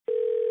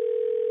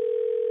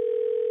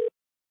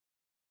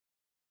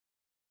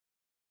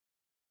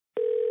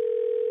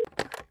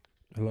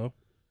Hello?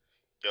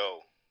 Yo,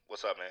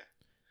 what's up,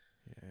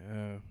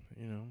 man?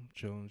 Yeah,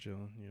 chilling.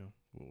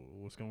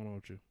 What's going on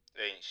with you?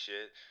 Ain't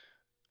shit.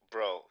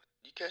 Bro,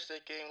 you catch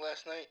that game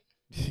last night?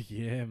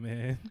 Yeah,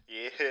 man.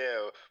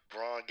 Yeah,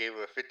 Braun gave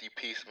her a 50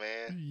 piece,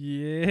 man.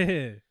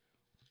 Yeah.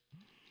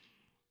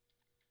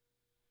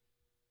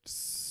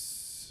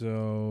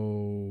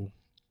 So,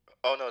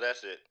 Oh, no,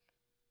 that's it.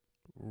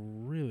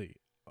 really?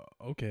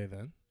 Okay,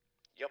 then.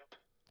 Yep.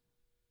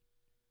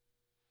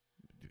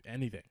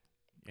 Anything?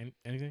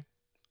 Anything?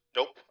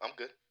 Nope, I'm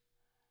good.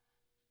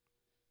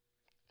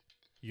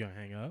 You gonna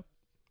hang up?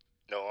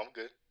 No, I'm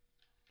good.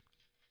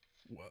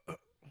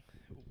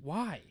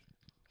 Why?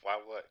 Why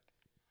what?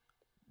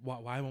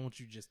 Why won't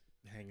you just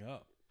hang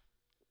up?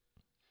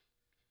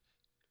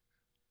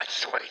 I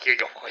just want to hear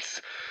your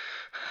voice.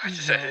 I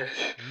just said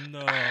No.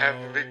 I have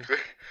a No. victory.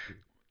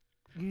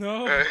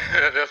 No.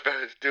 That's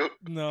better to do.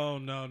 No.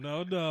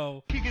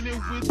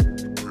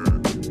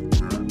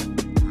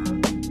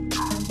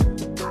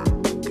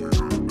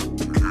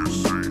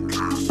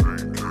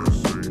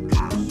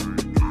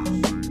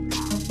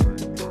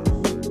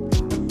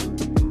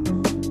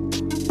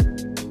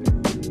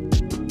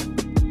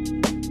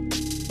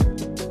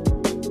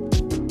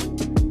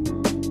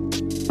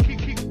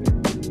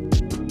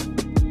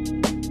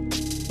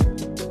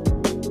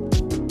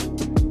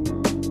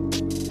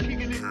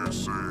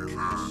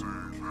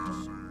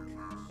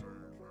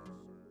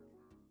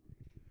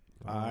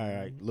 All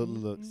right,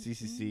 look,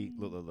 CCC,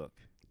 look.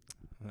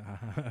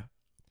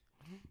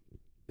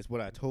 It's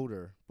what I told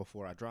her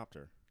before I dropped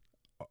her.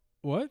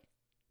 What?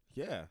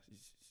 Yeah,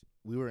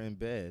 we were in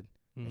bed,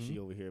 and Mm-hmm. she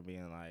over here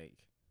being like,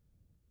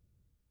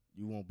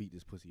 "You won't beat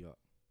this pussy up,"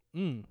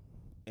 Mm.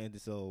 and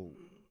so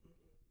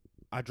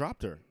I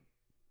dropped her.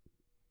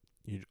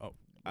 Oh.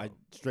 I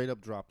straight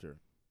up dropped her.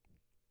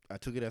 I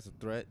took it as a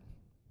threat,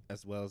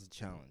 as well as a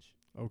challenge.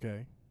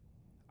 Okay.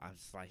 I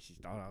was like, she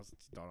thought I was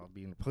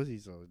being a pussy,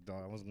 so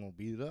thought I wasn't gonna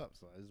beat it up.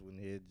 So I just went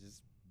ahead and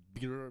just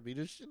beat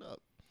her shit up.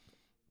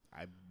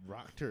 I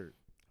rocked her.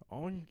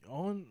 On.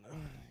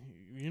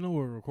 You know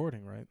we're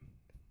recording, right?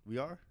 We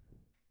are.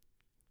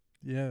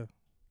 Yeah.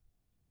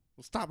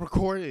 Well, stop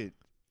recording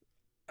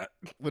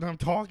when I'm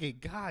talking.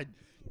 God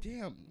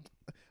damn.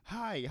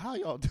 Hi, how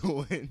y'all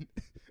doing?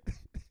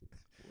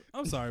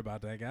 I'm sorry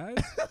about that, guys.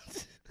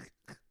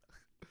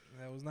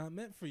 That was not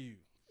meant for you.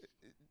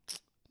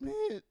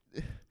 Man,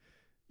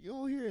 you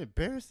all here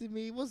embarrassing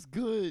me? What's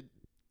good?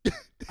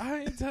 I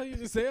didn't tell you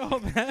to say all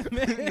that,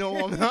 man.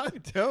 No, I'm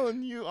not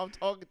telling you. I'm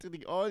talking to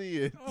the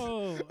audience.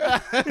 Oh.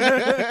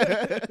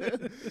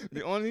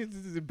 The audience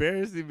is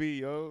embarrassing me,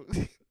 yo.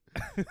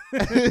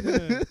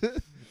 Okay.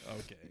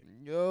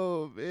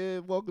 Yo,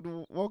 man,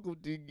 welcome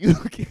to you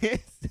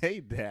can't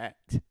say that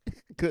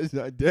because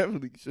I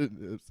definitely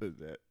shouldn't have said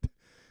that.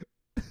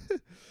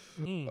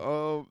 Mm.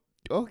 um,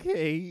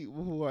 okay,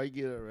 before I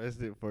get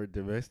arrested for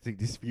domestic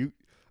dispute,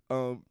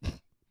 um,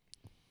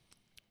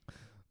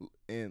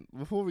 and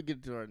before we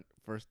get to our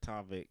first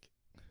topic,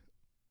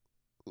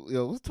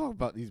 yo, let's talk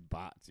about these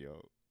bots,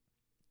 yo.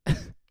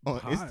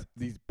 Bots?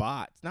 These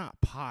bots, not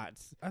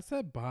pots. I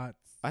said bots.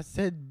 I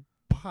said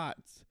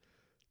bots.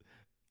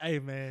 Hey,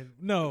 man.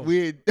 No.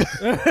 Weird.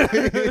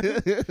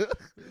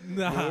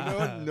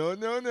 Nah. No.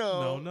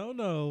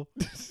 No.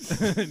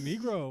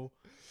 Negro.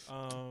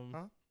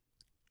 Huh?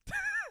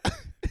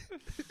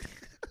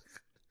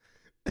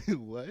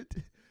 What?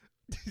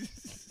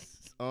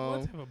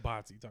 What type of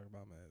bots are you talking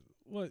about, man?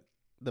 What?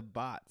 The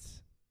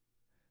bots,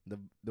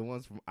 the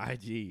ones from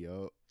IG,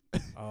 yo.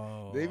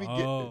 Oh. They be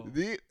Oh.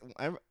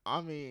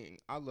 I mean,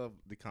 I love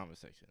the comment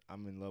section.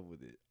 I'm in love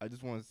with it. I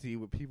just want to see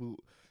what people.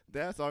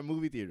 That's our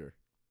movie theater.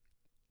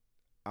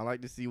 I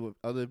like to see what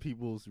other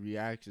people's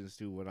reactions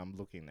to what I'm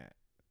looking at.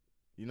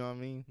 You know what I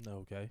mean?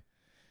 Okay.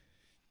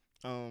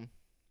 Um,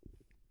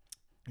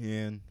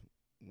 and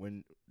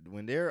when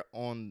they're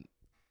on,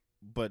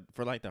 but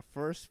for like the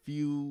first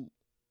few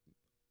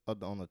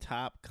on the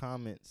top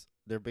comments,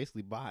 they're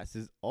basically bots.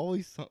 There's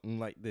always something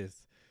like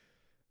this.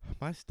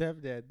 My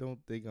stepdad don't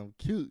think I'm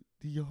cute.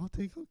 Do y'all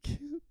think I'm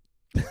cute?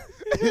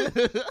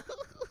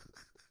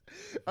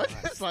 I'm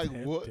just like,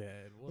 what?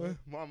 What?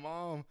 My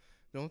mom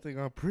don't think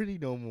I'm pretty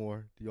no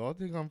more. Do y'all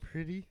think I'm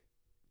pretty?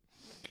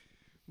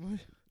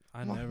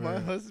 My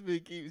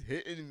husband keeps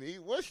hitting me.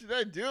 What should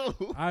I do?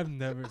 I've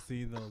never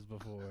seen those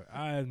before.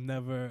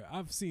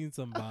 I've seen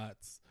some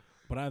bots,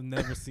 but I've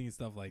never seen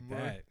stuff like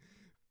that.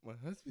 My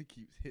husband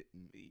keeps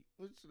hitting me.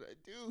 What should I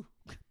do?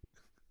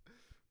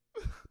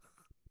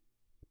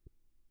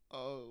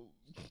 Oh,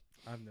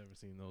 I've never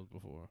seen those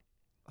before.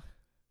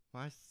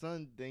 my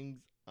son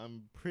thinks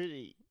I'm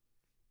pretty.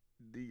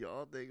 Do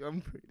y'all think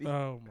I'm pretty?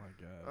 Oh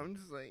my god. I'm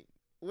just like,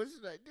 what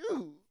should I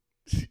do?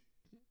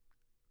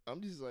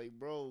 I'm just like,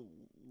 bro,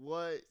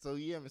 what? So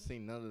you haven't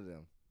seen none of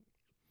them?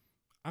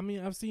 I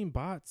mean, I've seen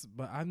bots,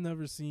 but I've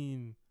never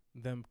seen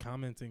them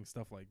commenting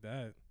stuff like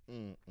that.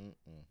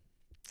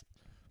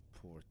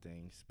 Poor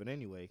things. But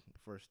anyway,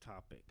 first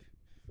topic.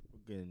 We're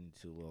getting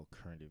into a little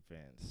current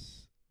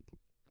events.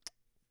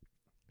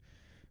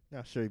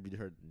 Not sure if you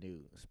heard the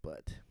news,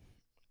 but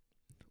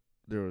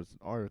there was an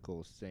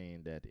article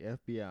saying that the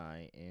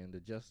FBI and the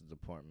Justice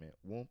Department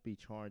won't be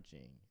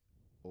charging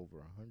over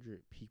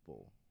 100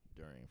 people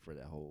for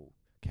that whole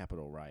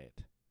Capitol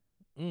riot.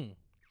 What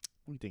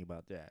do you think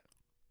about that?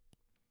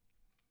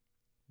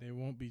 They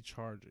won't be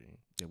charging.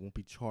 They won't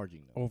be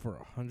charging them. Over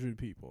 100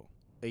 people.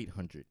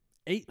 800.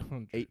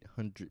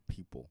 800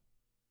 people.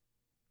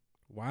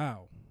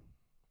 Wow.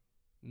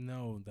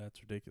 No,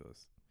 that's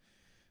ridiculous.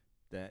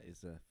 That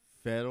is a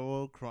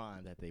federal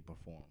crime that they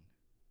performed.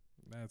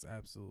 That's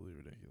absolutely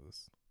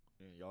ridiculous.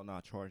 And y'all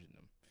not charging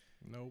them.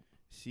 Nope.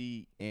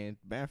 See, and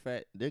matter of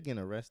fact, they're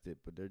getting arrested,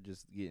 but they're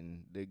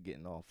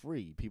getting all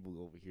free. People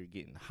over here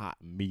getting hot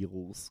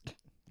meals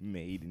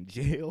made in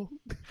jail.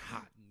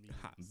 Hot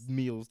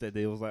meals that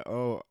they was like,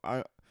 oh,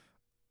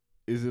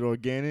 is it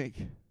organic?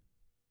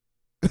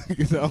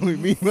 Because the only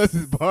meat must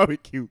is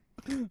barbecue.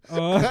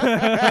 Oh my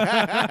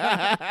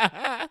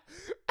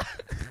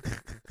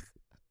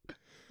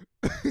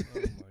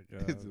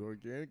god. Is it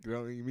organic? The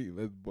only meat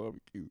must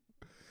barbecue.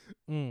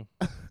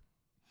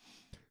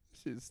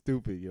 Shit's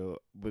stupid, yo.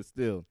 But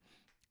still,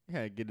 you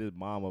had to get his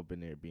mom up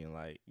in there being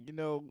like,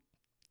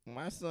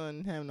 my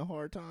son having a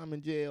hard time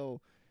in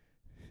jail.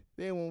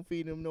 They won't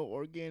feed him no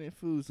organic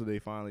food, so they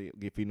finally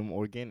feed him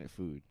organic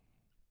food.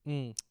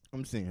 I'm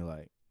sitting here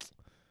like,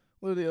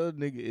 what are the other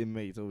nigga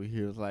inmates over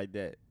here is like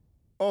that?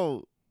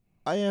 Oh,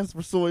 I asked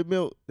for soy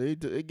milk. They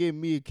gave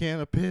me a can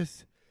of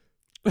piss.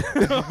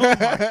 Oh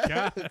my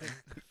god.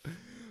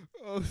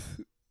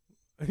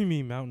 You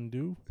mean Mountain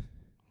Dew?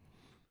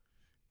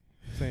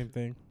 Same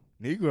thing.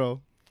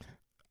 Negro.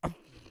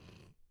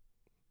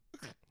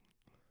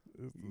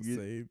 It's the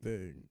same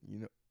thing.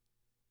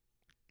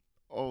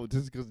 Oh,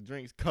 just because the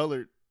drink's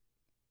colored.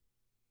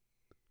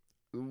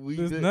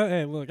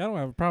 Hey, look, I don't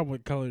have a problem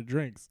with colored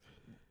drinks.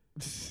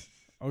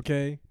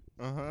 Okay?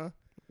 Uh-huh.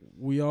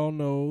 We all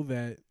know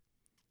that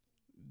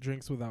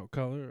drinks without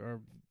color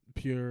are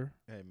pure.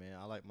 Hey, man,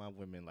 I like my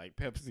women like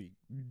Pepsi.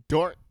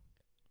 Dark.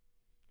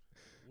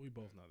 We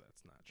both know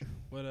that's not true.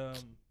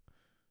 But,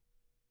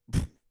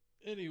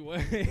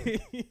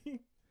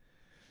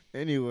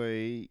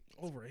 Anyway,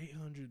 over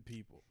 800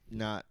 people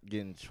not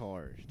getting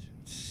charged.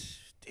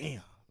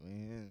 Damn,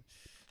 man.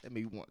 That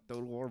made me want to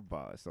throw the water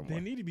bottle somewhere.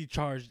 They need to be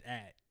charged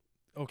at.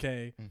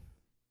 Okay.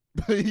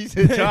 He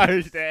said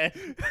charged at.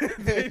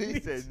 he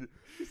said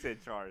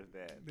charged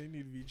at. They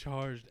need to be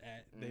charged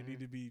at. Mm-hmm. They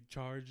need to be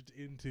charged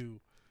into.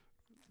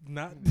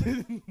 Not.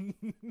 They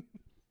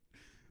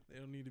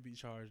don't need to be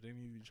charged. They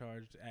need to be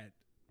charged at.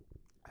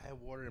 I had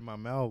water in my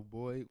mouth,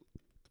 boy.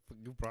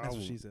 Fucking problem. That's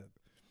what she said.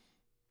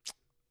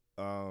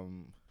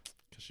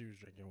 Because she was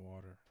drinking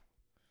water,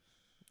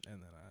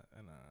 and then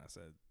I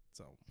said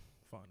something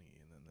funny,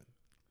 and then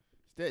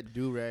that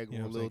do rag was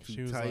a little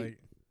too tight. Like,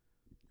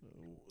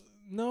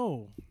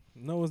 no,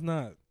 it's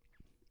not.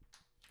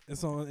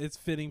 It's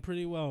fitting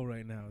pretty well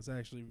right now. It's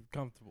actually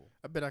comfortable.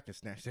 I bet I can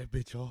snatch that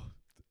bitch off.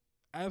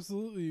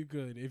 Absolutely, you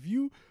could.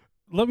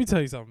 Let me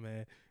tell you something,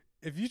 man.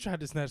 If you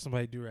tried to snatch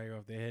somebody's do rag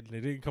off their head and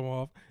it didn't come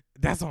off,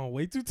 that's on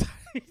way too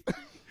tight.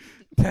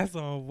 That's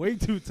on way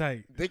too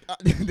tight.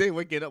 They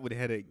waking up with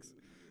headaches.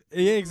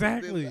 Yeah,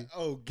 exactly. Like,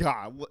 oh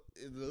God, what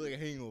is it like a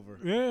hangover?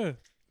 Yeah.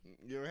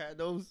 You ever had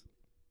those?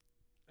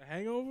 A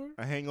hangover?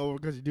 A hangover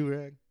because you do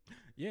rag?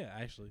 Yeah,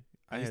 actually.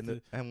 I had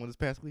one this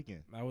past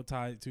weekend. I would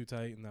tie it too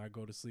tight and I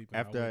go to sleep. And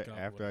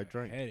After I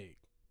drank. Headache.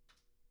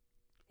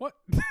 What?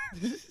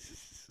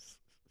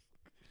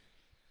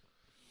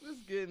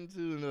 Let's get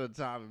into another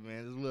topic,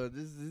 man.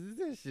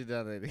 This shit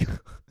I like to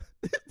call.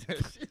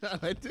 That shit I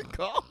like to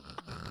call.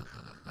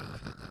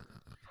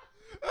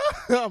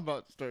 I'm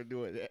about to start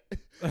doing that.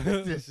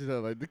 That shit I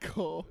like to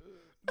call.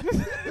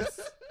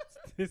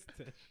 This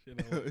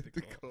shit I like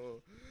to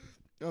call.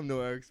 I'm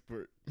no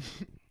expert.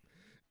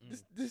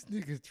 This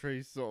nigga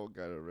Trey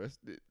got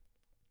arrested.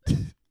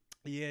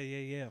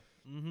 Yeah.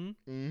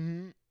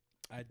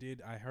 I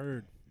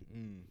heard.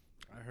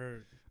 I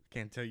heard.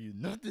 Can't tell you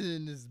nothing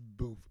in this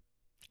booth.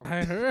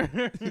 I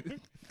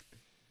heard.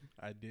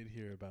 I did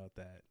hear about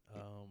that.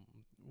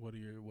 What are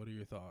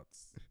your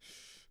thoughts?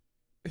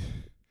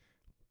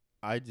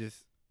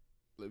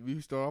 Let me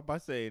start off by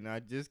saying I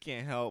just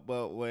can't help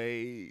but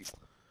wait.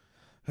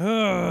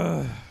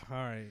 All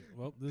right.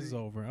 Well, this is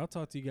over. I'll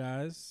talk to you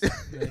guys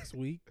next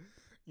week.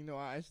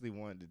 I actually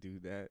wanted to do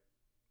that.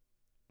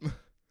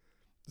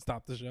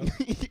 Stop the show.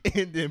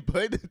 And then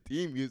play the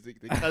theme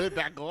music to cut it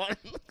back on.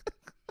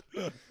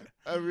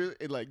 I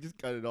really just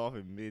cut it off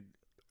in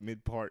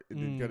mid part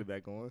and then cut it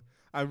back on.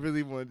 I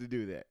really wanted to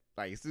do that.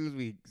 Like as soon as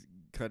we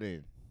cut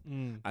in,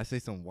 I say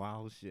some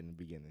wild shit in the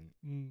beginning,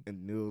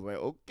 and it was like,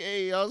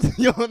 "Okay, I'll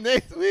see y'all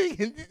next week,"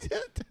 and you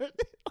just turned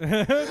it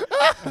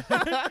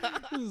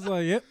off. It's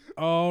like, "Yep,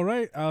 all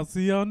right, I'll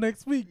see y'all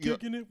next week."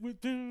 Kicking it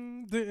with,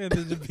 and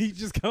then the beat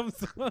just comes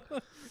on.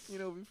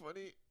 It'd be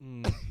funny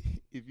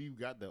if you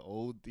got the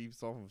old theme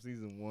song from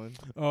season 1.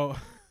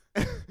 Oh.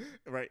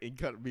 Right, and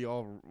cut me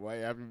off right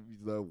after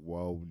he's like,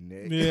 "Whoa,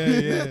 Nick."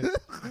 Yeah.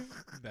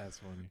 That's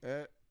funny.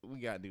 We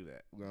gotta do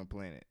that. We're gonna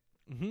plan it.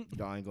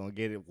 Y'all ain't gonna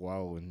get it.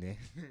 Whoa, and then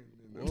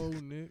Whoa,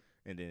 Nick.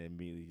 and then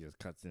immediately just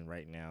cuts in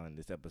right now in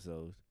this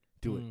episode.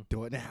 Do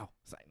it now.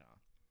 It's like, nah.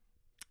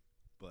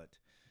 But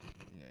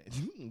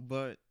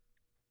but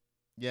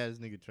yeah, this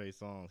nigga Trey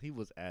Songz, he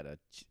was at a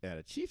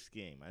Chiefs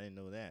game. I didn't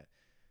know that.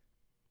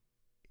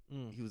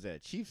 He was at a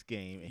Chiefs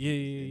game. And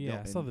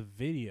Yeah. I saw the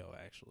video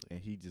actually. And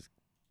he just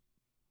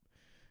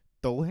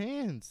throw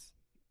hands.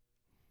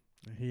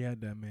 He had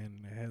that man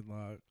in a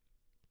headlock.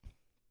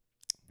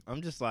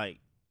 I'm just like,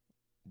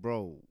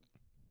 bro,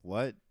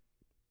 what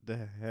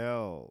the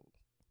hell?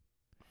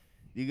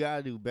 You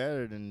gotta do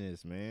better than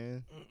this,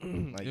 man.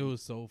 Like, it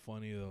was so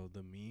funny though,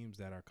 the memes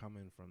that are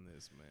coming from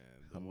this,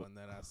 man. The one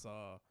that I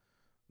saw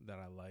that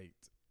I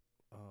liked,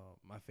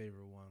 my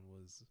favorite one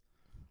was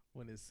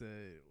when it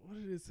said, what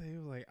did it say? It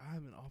was like,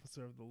 I'm an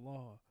officer of the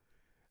law.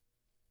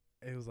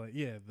 It was like,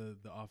 yeah, the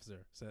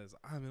officer says,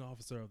 I'm an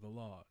officer of the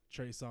law,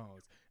 Trey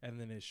Songz. And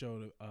then it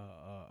showed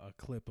a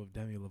clip of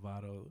Demi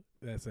Lovato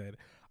that said,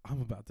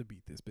 I'm about to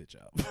beat this bitch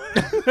up.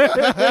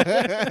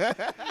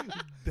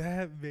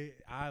 That made,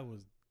 I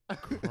was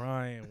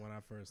crying when I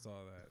first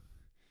saw that.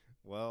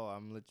 Well,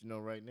 I'm gonna let you know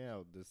right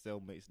now, the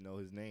cellmates know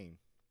his name.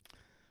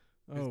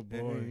 Oh,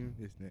 boy.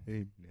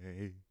 His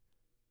name.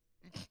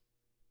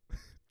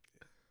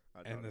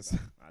 I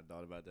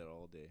thought about that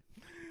all day.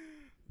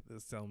 The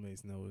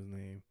cellmates know his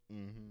name.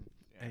 Mm-hmm.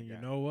 Yeah, And you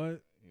know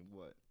what?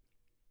 What?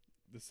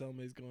 The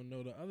cellmate's gonna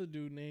know the other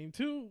dude name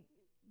too,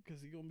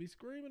 because he gonna be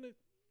screaming it.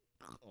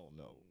 Oh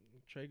no,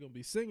 Trey gonna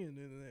be singing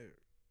in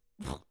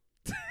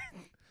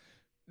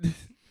there.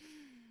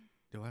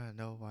 Do I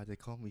know why they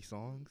call me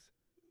songs?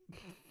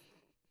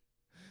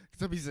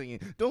 Cause I be singing,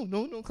 don't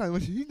climb my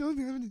cheese, don't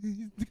climb my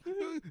cheese,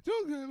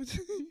 don't climb my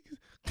cheese.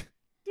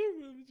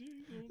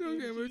 Don't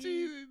get my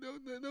cheese,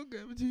 don't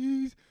get my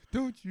cheese.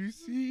 Don't you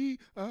see?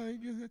 I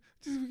got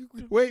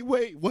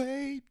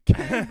wait,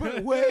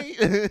 can't wait.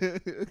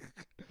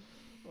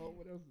 Oh,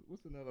 what else?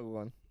 What's another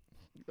one?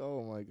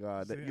 Oh my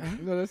God!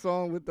 You know that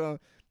song with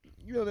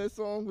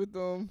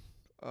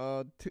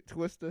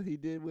Twista he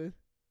did with?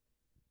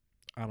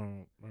 I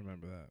don't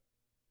remember that.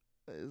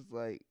 It's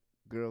like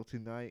Girl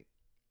Tonight.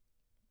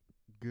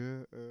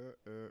 Girl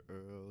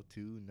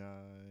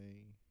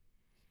Tonight.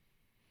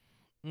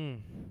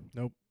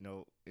 Nope.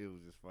 No, it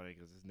was just funny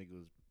because this nigga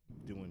was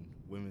doing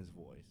women's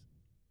voice.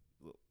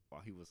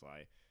 While he was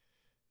like,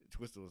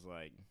 Twista was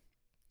like,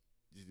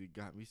 "You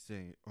got me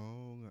saying,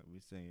 oh,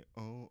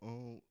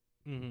 oh."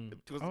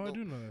 Mm-hmm. I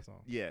do know that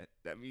song. Yeah,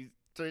 that means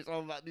Trey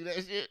Songz about to do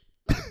that shit.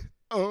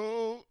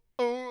 Oh.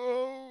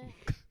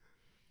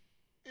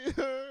 It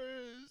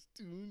hurts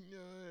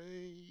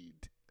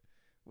tonight.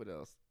 What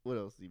else? What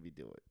else did he be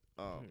doing?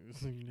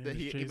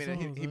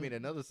 He made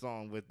another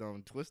song with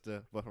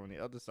Twista, but from the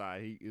other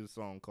side, it was a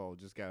song called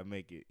 "Just Gotta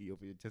Make It." He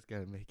opened "Just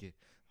Gotta Make It."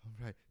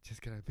 All right,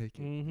 just gotta make it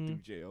through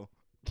jail.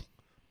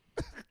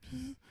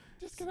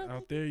 Just gotta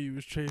out there, you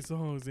was Trey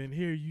Songz, and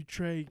here you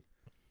Trey.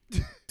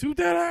 Toot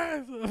that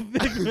ass.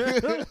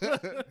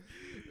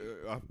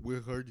 We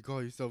heard you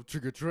call yourself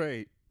Trigga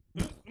Trey.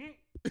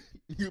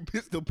 You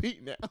Pistol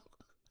Pete now.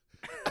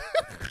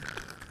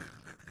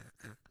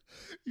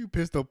 You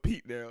Pistol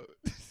Pete now.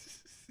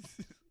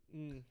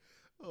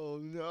 Oh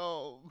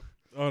no.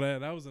 Oh,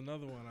 that was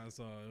another one I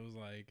saw. It was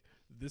like,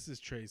 this is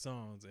Trey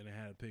Songz, and it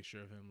had a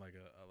picture of him like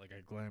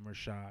a glamour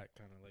shot,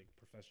 kind of like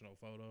professional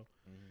photo.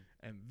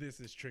 And this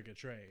is Trigga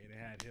Trey, and it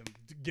had him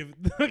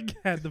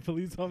had the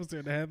police officer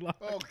in the headlock.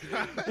 Oh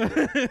God.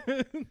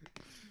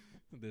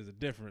 There's a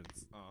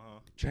difference.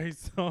 Trey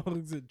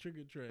Songz and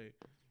Trigga Trey.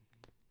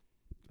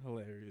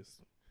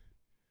 Hilarious.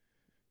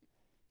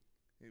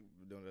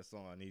 You know that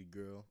song, I Need a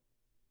Girl?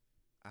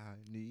 I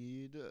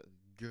need a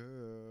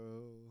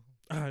girl.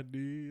 I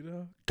need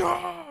a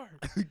guard.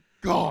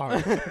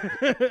 Guard.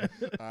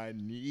 I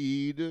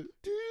need a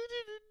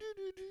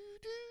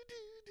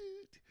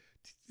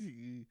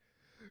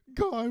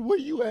guard. Where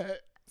you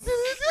at?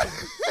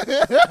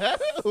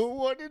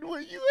 Wondering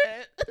where you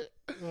at?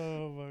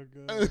 Oh my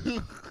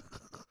God.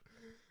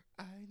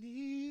 I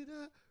need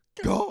a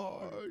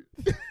guard.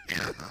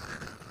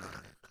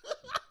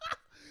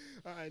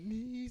 I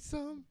need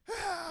some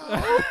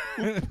help.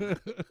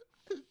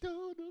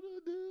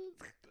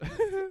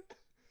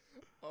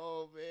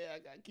 Oh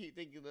man, I keep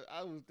thinking.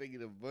 I was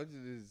thinking a bunch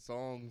of these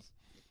songs.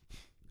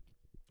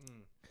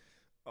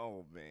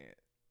 Oh man.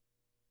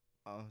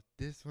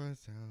 This one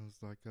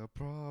sounds like a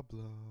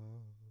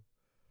problem.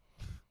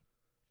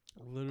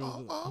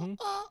 Literally.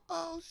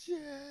 Oh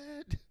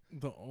shit.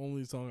 The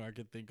only song I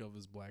could think of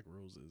is Black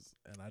Roses,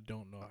 and I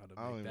don't know how to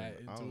make that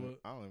into it.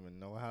 I don't even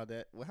know how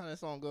that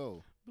song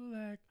go.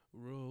 Black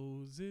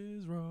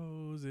roses,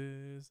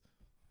 roses.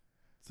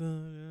 I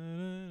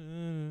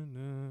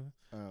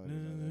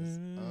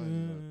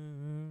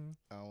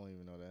don't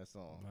even know that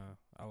song. Nah,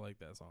 I like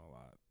that song a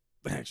lot,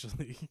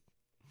 actually.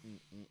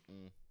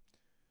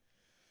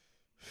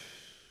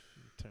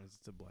 Turns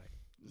into black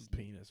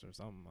penis or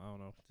something. I don't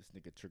know. This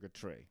nigga Trigga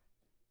Trey.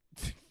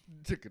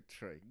 Trigga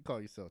Trey. You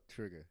call yourself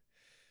Trigga.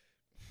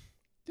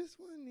 This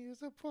one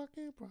is a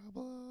fucking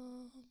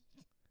problem.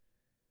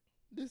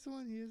 This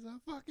one here's a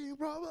fucking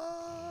problem.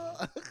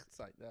 It's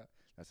like that.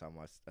 That's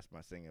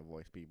my singing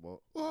voice,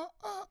 people. Oh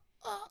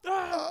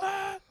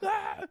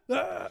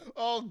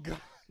God.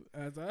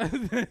 That's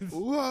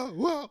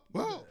Whoa.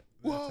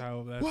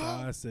 That's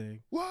how I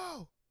sing.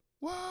 Whoa.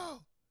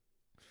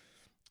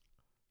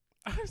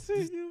 I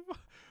see you.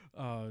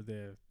 Oh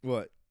damn.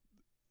 What?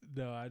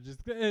 No,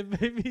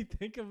 it made me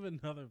think of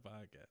another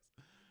podcast.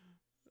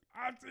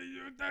 I see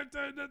you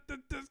dancing at the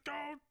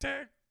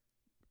discotheque.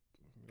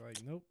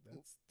 Like, nope,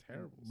 that's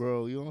terrible.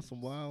 Bro, you on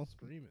some wild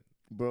screaming.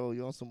 Bro,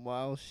 you on some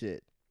wild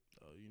shit.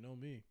 Oh, you know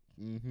me.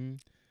 Mm-hmm.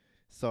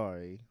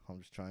 Sorry, I'm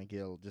just trying to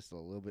get just a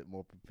little bit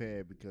more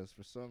prepared because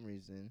for some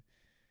reason,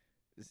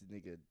 this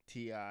nigga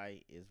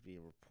T.I. is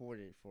being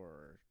reported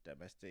for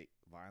domestic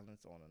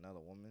violence on another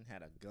woman.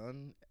 Had a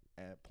gun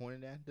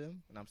pointed at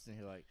them, and I'm sitting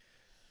here like,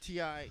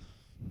 T.I.,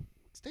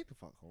 stay the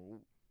fuck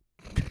home.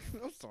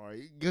 I'm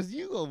sorry, because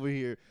you over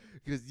here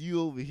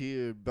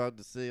about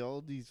to say all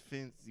these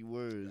fancy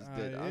words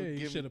that I'm giving.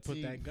 You should have put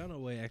that gun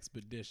away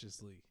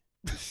expeditiously.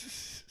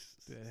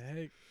 The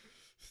heck.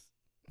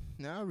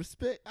 Now I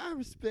respect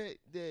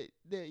that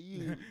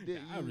you.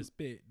 I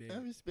respect that. I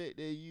respect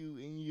that you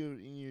and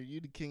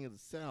you're the king of the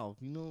South.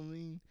 You know what I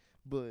mean?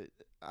 But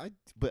I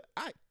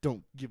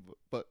don't give a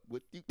fuck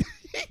what you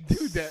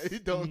do that.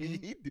 It don't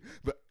mean.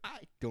 But I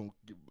don't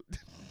give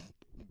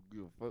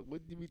a fuck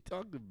what you be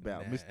talking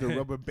about, Mr.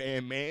 Rubber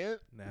Band Man.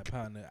 Now,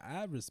 partner,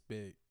 I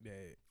respect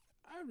that.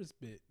 I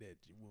respect that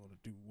you want to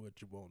do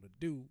what you want to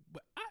do,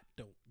 but I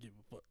don't give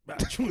a fuck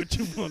about what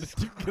you want to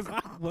do because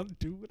I want to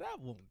do what I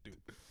want to do.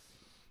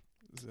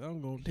 So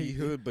I'm gonna take. He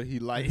hood, but he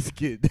light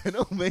skinned. That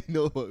don't make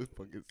no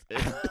fucking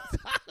sense.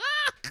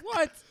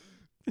 What?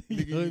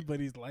 He hood, but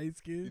he's light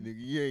skinned.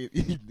 Nigga,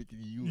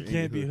 you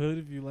can't be hood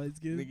if you light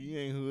skinned. Nigga, you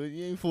ain't hood.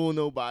 You ain't fooling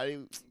nobody.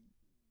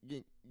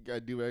 You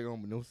got do rag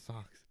on with no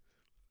socks.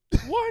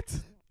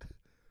 What?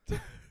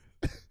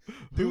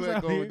 Do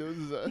rag on with no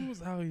socks.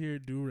 Who's out here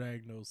do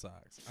rag no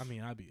socks? I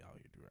mean, I be out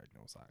here do rag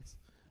no socks.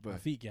 But my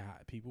feet get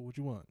hot. People, what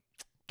you want?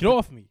 Get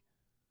off me.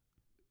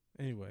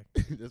 Anyway,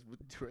 that's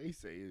what Trey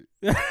said.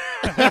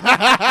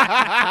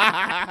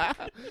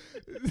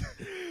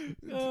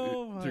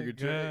 Oh my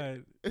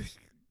God!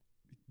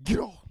 Get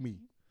off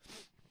me!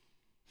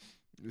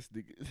 This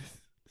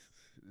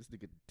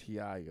nigga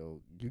T.I.,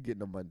 yo, you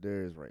getting on my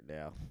nerves right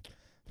now.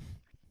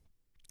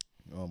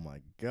 Oh my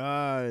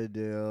God,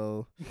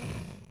 yo.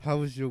 How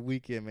was your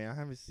weekend, man? I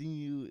haven't seen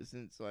you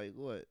since like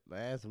what,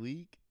 last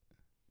week?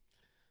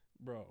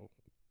 Bro,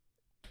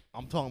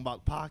 I'm talking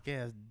about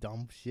podcast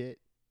dumb shit.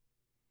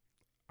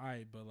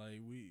 Alright, but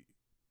like we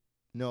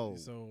don't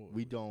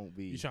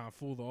be. You trying to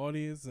fool the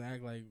audience and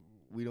act like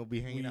we don't be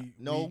hanging out?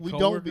 No, we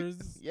don't be.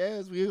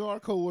 Yes, we are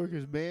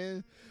coworkers,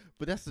 man.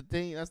 But that's the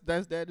thing.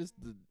 That is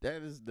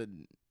the.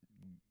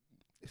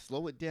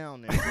 Slow it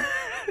down, now.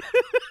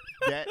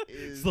 That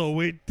is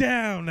slow it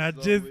down. I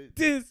just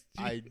dissed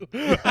you.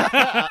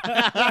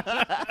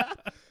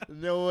 You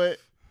know what?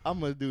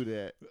 I'm gonna do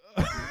that.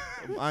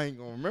 I ain't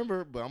gonna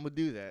remember, but I'm gonna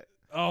do that.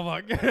 Oh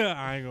my God,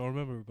 I ain't gonna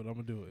remember, but I'm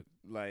gonna do it.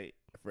 Like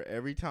for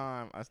every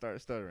time I start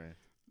stuttering,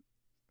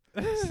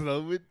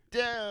 slow it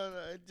down.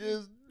 I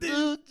just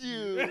dissed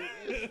you.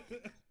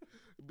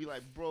 Be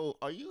like, bro,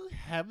 are you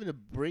having a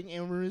brain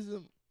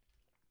aneurysm?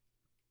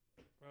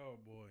 Oh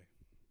boy.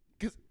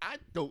 Cause I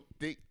don't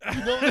think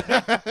you know.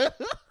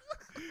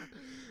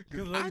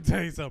 Cause let me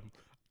tell you something.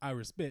 I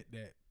respect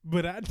that,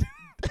 but I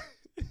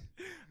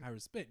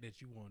respect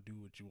that you want to do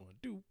what you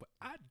want to do, but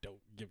I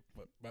don't give a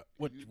fuck about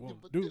what you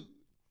want to do.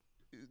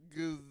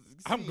 Cause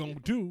I'm gonna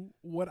do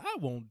what I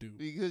want to do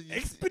because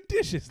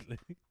expeditiously.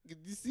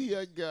 You see,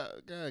 I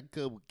got a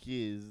couple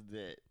kids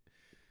that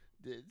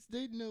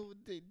they know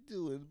what they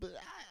doing, but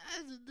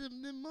I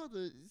their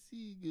mother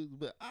see good,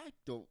 but I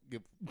don't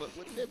give a fuck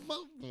what their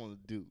mother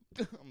want to do.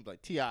 I'm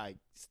like, T.I.,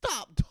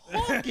 stop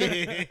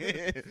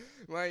talking.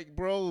 Like,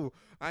 bro,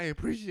 I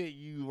appreciate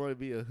you want to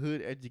be a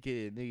hood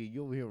educated nigga.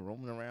 You over here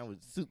roaming around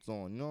with suits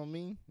on, you know what I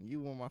mean?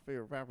 You one of my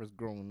favorite rappers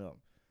growing up,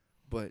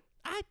 but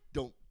I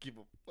don't give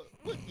a fuck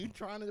what you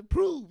trying to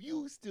prove.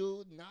 You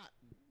still not.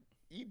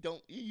 You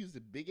use the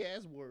big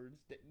ass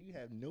words that you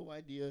have no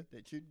idea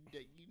that you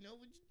know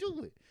what you're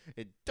doing.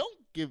 And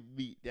don't give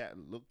me that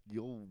look,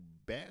 you old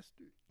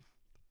bastard.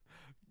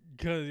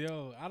 Cause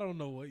yo, I don't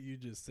know what you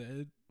just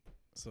said.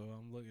 So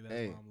I'm looking at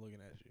why I'm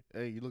looking at you.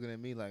 Hey, you looking at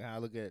me like how I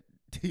look at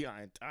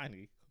T.I. and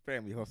Tiny,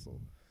 Family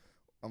Hustle.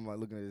 I'm like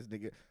looking at this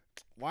nigga.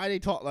 Why they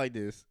talk like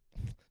this?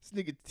 This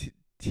nigga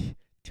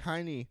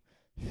Tiny.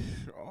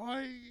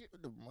 Oh,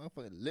 the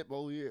motherfucking lip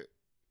over here.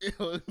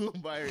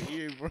 By her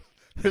ear, bro.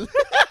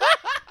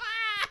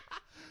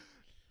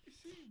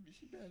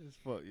 She bad as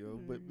fuck, yo.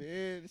 But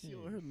man, she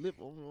on her lip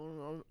on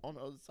the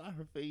other side of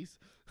her face.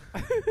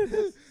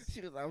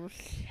 She was like,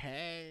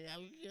 hey,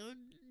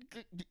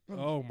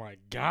 oh my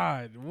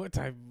God, what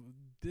type?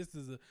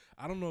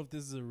 I don't know if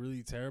this is a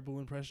really terrible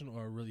impression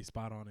or a really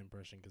spot on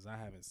impression because I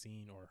haven't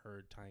seen or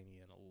heard Tiny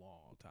in a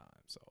long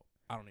time, so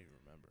I don't even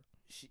remember.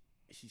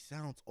 She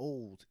sounds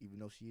old, even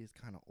though she is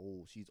kind of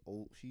old. She's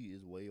old. She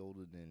is way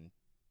older than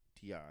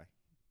T.I.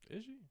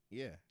 Is she?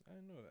 Yeah. I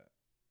didn't know that.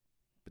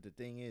 But the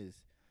thing is,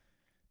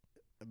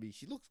 I mean,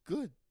 she looks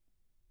good,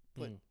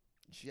 but Mm.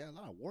 she had a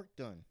lot of work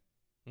done.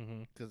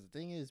 Mm-hmm. Because the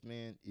thing is,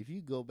 man, if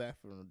you go back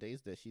from the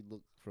days that she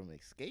looked from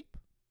Escape,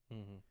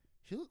 Mm-hmm.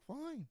 she looked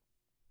fine.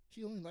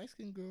 She the only light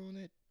skinned girl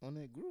on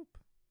that group,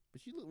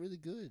 but she looked really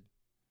good.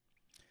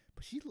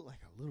 But she looked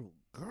like a little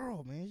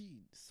girl, man.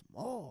 She's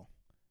small.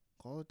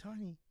 Call her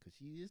tiny, because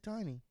she is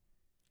tiny.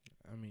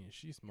 I mean,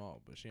 she's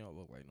small, but she don't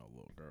look like no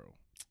little girl.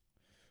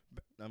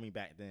 I mean,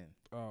 back then.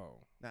 Oh.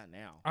 Not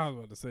now. I was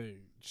about to say,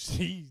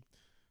 she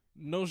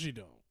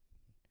don't.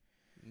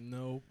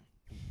 Nope.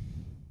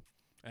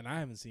 And I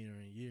haven't seen her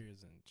in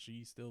years, and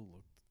she still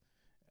looked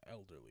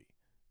elderly.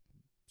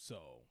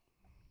 So.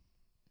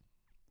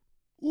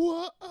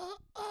 What?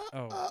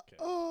 Okay.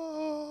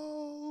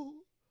 Oh.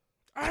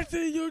 I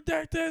see you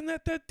dancing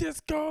at the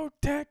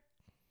discotheque.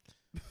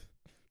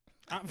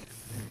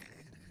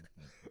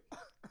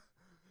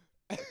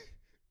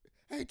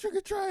 Hey,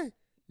 Trigga Trey.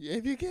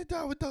 If you get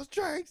done with those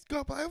drinks,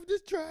 go play with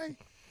this tray.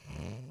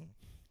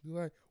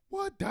 You're like,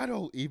 what? That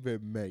don't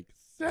even make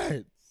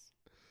sense.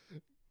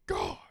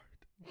 God.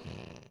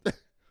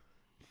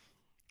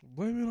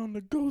 Blame it on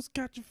the ghost,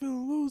 got you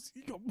feeling loose.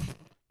 You go.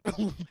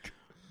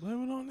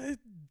 Blame it on that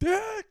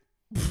dick.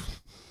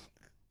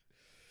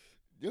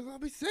 You're gonna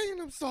be singing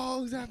them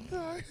songs after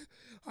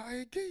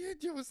I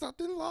get you with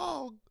something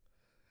long.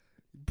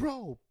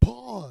 Bro,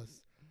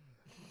 pause.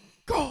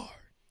 God.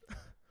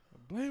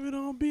 Blame it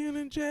on being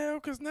in jail,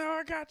 cause now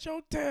I got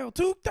your tail.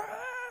 2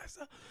 times,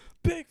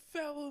 big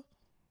fella.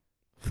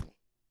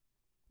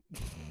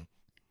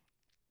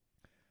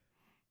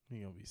 He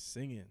gonna be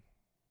singing.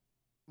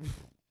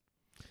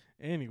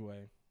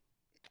 Anyway,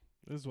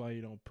 this is why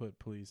you don't put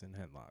police in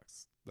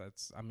headlocks.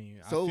 That's, I mean,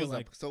 So I feel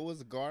like so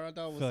was a guard. I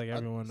thought it was feel like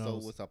everyone So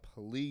knows. it was a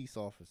police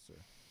officer.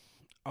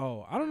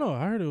 Oh, I don't know.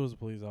 I heard it was a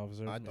police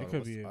officer. I It thought could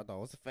was, be. I thought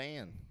it was a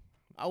fan.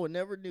 I would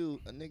never do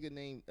a nigga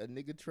named a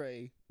nigga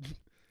Trey,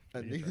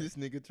 this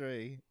nigga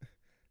Trey,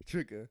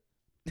 Trigga,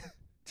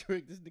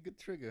 this nigga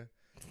Trigga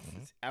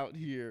is out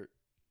here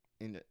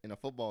in a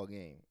football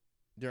game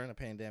during a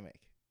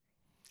pandemic.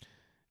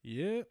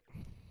 Yeah.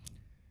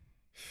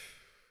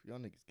 Y'all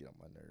niggas get on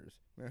my nerves.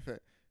 Matter of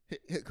fact,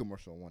 hit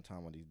commercial one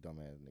time on these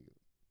dumbass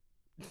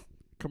niggas.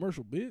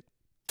 Commercial bit.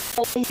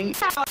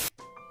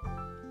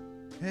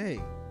 Hey,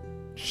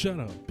 Shut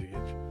up,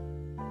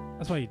 bitch.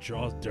 That's why he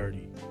draws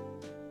dirty.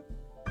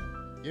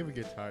 you ever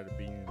get tired of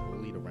being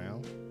bullied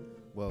around?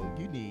 Well,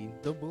 you need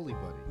the Bully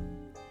Buddy.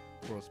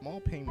 For a small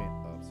payment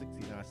of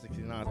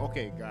 $69.69.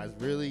 Okay, guys,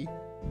 really?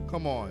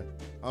 Come on.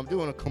 I'm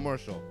doing a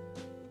commercial.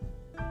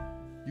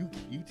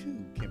 You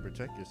too can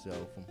protect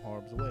yourself from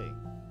harm's way.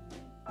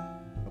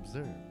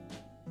 Observe.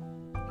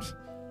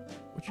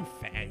 What you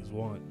fags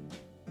want?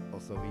 Oh,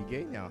 so he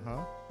gay now,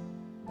 huh?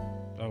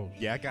 Oh.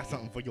 Yeah, I got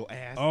something for your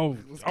ass. Oh.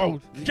 Let's Oh.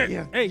 go. Get,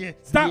 Yeah, hey, yeah,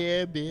 stop.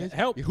 Yeah, bitch.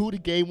 Help. Who the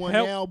gay one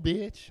Help. now,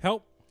 bitch?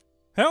 Help.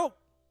 Help.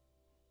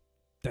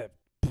 That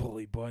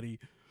bully buddy.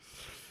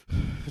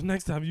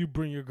 Next time you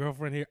bring your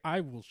girlfriend here, I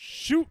will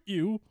shoot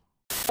you.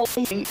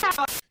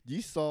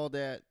 You saw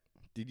that?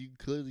 Did you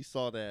clearly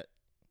saw that?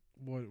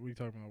 What are you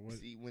talking about? What?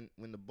 See,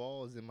 when the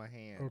ball is in my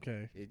hand,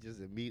 Okay. it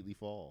just immediately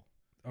fall.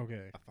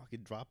 Okay. I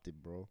fucking dropped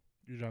it, bro.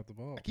 You dropped the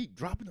ball. I keep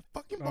dropping the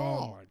fucking Oh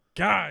ball. my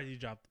God, you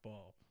dropped the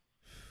ball.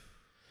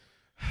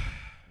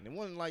 And it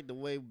wasn't like the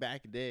way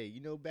back in the day. You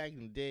know, back in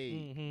the day,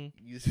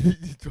 Mm-hmm. you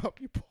just drop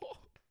your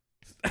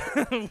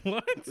balls.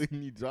 What?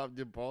 When you dropped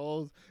your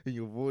balls and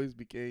your voice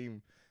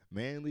became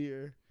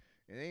manlier.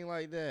 It ain't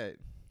like that.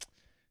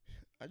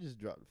 I just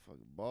dropped the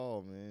fucking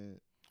ball, man.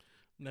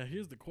 Now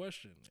here's the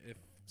question: if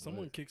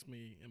someone What? kicks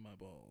me in my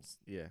balls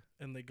Yeah.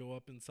 and they go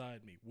up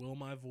inside me, will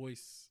my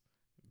voice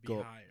be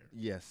Go- higher?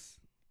 Yes.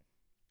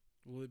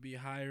 Will it be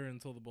higher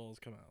until the balls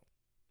come out?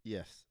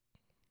 Yes.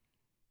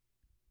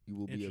 You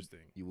will be Interesting.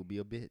 you will be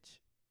a bitch.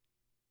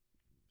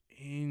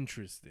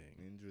 Interesting.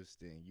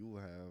 Interesting. You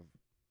will have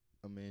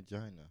a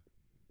mangina.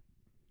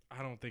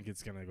 I don't think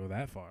it's gonna go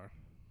that far.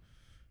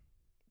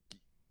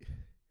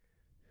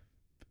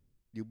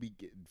 You'll be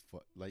getting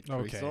like Trey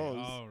Okay.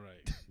 Songz. All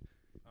right.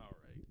 All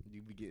right.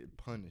 You'll be getting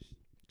punished.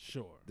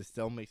 Sure. The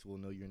cellmates will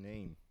know your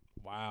name.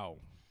 Wow.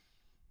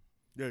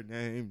 Your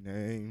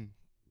name.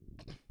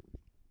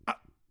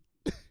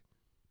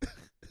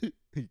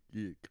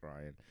 You're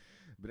crying.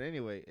 But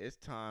anyway, it's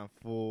time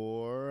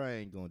for, I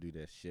ain't gonna do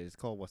that shit. It's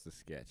called What's the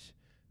Sketch?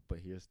 But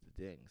here's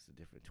the thing, it's a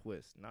different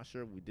twist. Not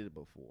sure if we did it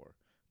before,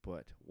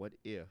 but what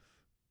if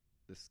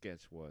the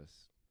sketch was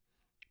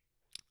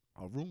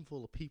a room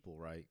full of people,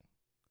 right?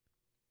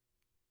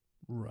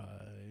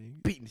 Right.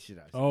 Beating the shit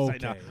out of you.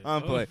 Okay. Like, nah,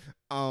 I'm playing.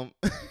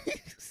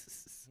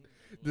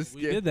 The We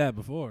sketch. did that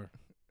before.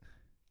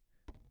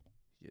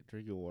 Yeah,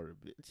 drink your water,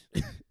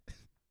 bitch.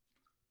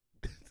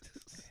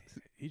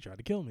 He tried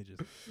to kill me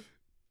just.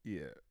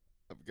 Yeah,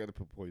 I've got to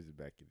put poison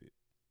back in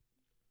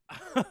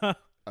it.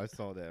 I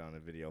saw that on a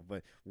video.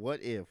 But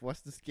what if?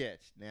 What's the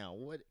sketch? Now,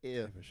 what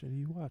if? What shit are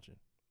you watching?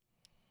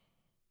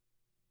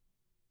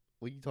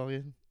 What you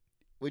talking?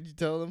 What'd you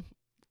tell them?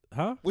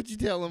 Huh? What you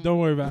tell him? Don't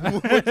worry about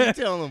it. What you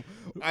tell him?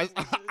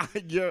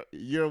 Your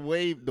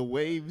the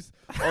waves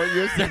on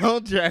your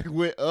soundtrack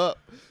went up.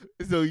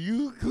 So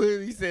you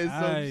clearly said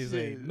some I ain't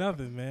say shit.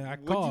 nothing, man. I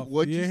What coughed.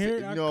 What you you hear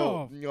said? it? I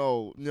No,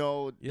 coughed.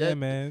 no. Yeah,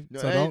 man. No,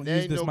 So ain't- don't there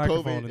use ain't this no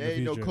microphone COVID, in the there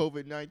ain't future. no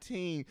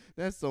COVID-19.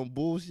 That's some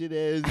bullshit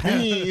ass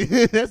lean.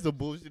 That's some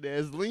bullshit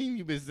ass lean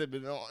you been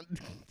sipping on.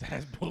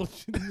 That's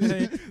bullshit.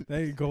 that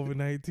ain't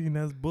COVID-19.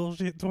 That's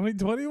bullshit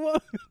 2021.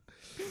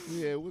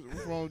 Yeah,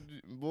 what's wrong,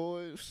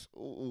 boys?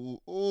 Ooh.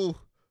 Oh,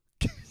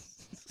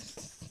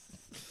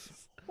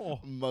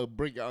 I'm about to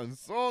break out in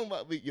song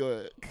about beat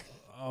your ass.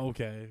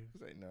 okay.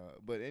 It's like, nah.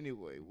 But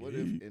anyway, what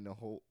if in the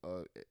whole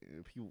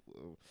if you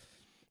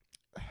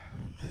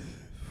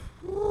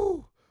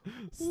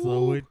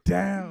Slow it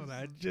down.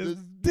 I just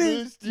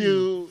dissed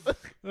you.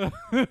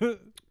 you.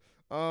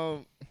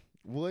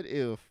 What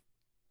if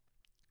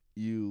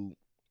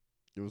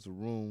there was a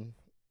room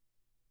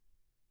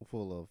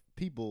full of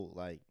people,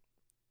 like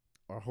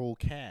our whole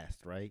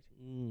cast, right?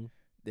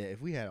 That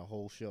if we had a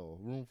whole show,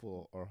 a room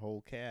full, our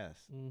whole cast,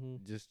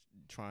 just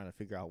trying to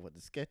figure out what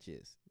the sketch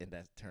is, and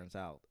that turns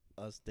out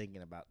us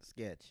thinking about the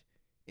sketch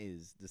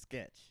is the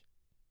sketch.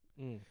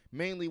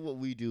 Mainly what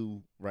we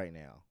do right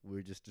now,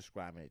 we're just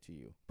describing it to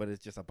you, but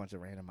it's just a bunch of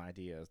random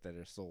ideas that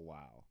are so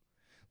wild.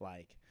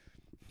 Like,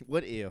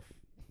 what if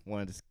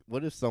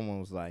someone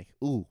was like,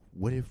 "Ooh,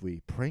 what if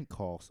we prank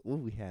call? What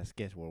if we had a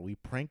sketch where we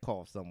prank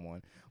call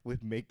someone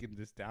with making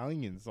the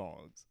Stallion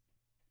songs?"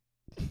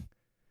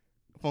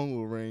 Phone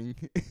will ring,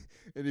 and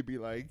it'd be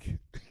like,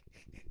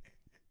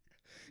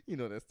 you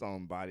know that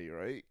song "Body,"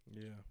 right?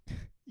 Yeah.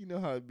 You know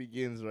how it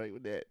begins, right,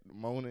 with that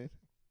moaning.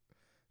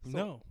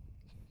 No.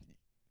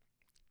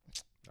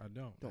 I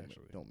don't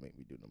actually. Don't make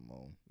me do the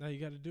moan. No, you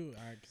got to do it,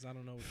 because I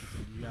don't know what you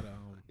said. You got to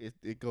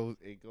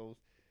It goes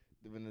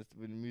when the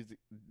music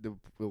the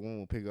one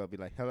will pick up, be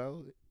like,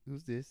 "Hello,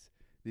 who's this?"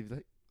 They'd be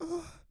like,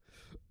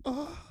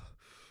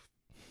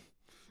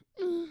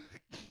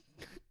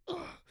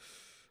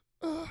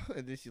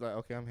 and then she's like,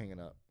 "Okay, I'm hanging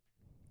up."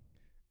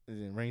 And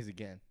then it rings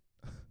again.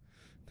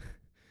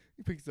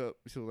 He picks up.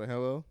 She was like,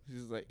 "Hello."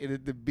 She's like, "It is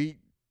the beat.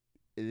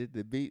 It is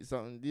the beat.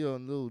 Something,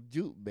 little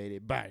juke, baby.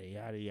 Body,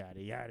 yada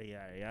yada yada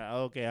yada yada."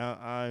 Okay,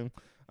 I'm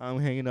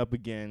hanging up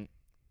again.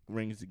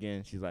 Rings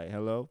again. She's like,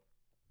 "Hello."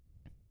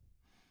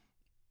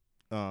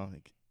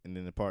 And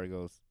then the party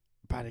goes,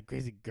 "Body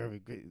crazy curvy,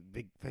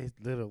 big face,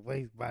 little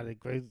waist, body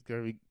crazy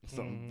curvy,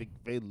 something big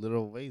face,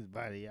 little waist,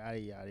 body yada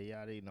yada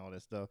yada," and all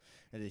that stuff.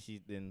 And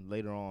then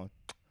later on,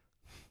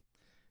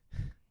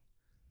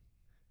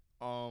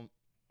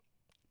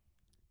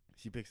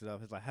 she picks it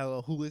up. It's like,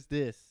 "Hello, who is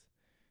this?"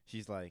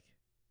 She's like,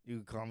 "You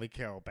can call me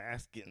Carol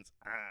Baskins."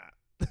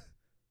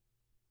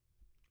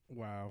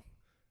 Wow.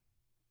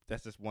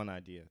 That's just one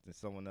idea. Then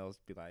someone else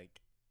be like,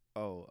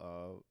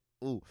 "Oh,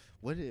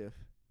 what if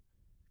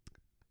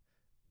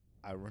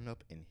I run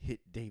up and hit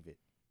David?"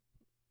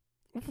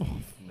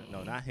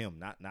 No, not him.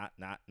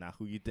 Not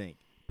who you think.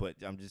 But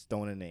I'm just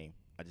throwing a name.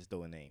 I just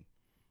throw a name.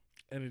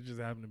 And it just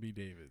happened to be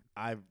David.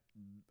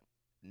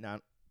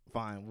 Not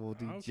fine. We'll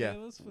do Okay, Jeff.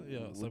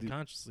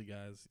 subconsciously,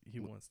 guys, he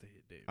wants to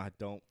hit David. I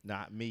don't.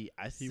 Not me.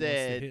 I He wants to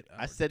said hit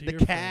I our said the dear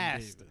friend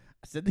cast. David.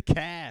 I said the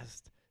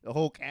cast. The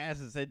whole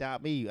cast and said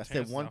not me. I said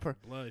Terrance is one out for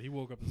blood. He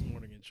woke up this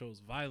morning and chose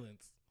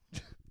violence.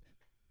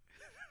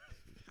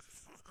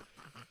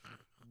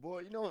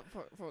 Boy, you know what?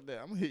 Fuck that.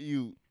 I'm gonna hit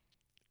you.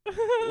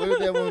 What if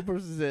that one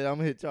person said, "I'm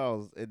gonna hit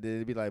Charles," and then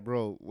it'd be like,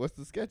 "Bro, what's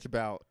the sketch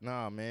about?"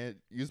 "Nah, man,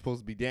 you're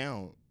supposed to be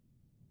down."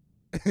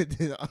 And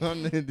then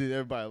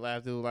everybody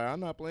laughed. It was like, "I'm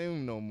not playing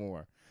him no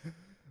more."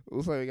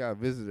 Looks like we got a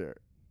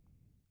visitor.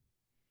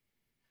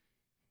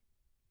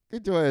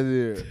 Get your ass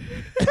here.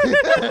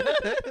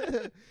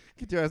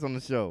 Get your ass on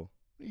the show.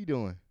 What are you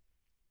doing?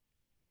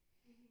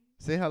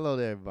 Say hello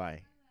to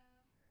everybody.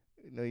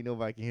 You know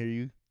nobody can hear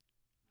you.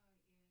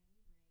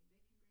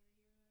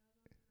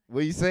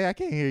 What you say? I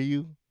can't hear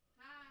you.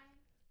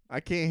 Hi. I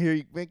can't hear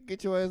you. Man,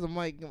 get your ass a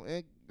mic.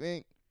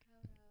 Man.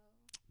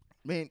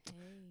 Man.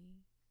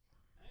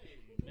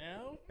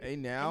 Now? Hey,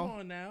 now. Come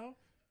on now.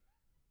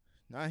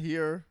 Not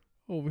here.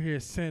 Over here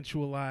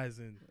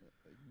sensualizing.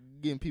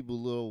 Getting people a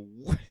little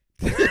wet.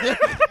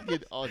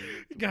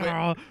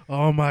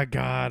 Oh my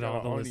God! Got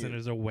All the our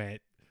listeners are wet.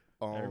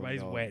 Oh,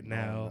 Everybody's wet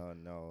now.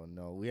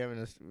 No. We having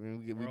this.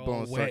 We We're all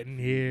blowing wet in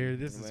here.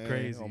 This is Man,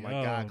 crazy. Oh my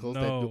God! Close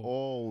that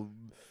door.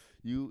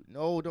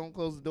 Oh, don't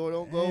close the door.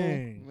 Don't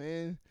Dang. go,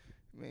 man.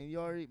 Man, you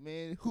already,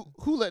 man.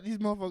 Who let these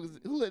motherfuckers?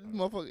 Who let these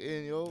motherfuckers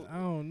in, yo? I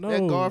don't know.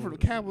 That guard from the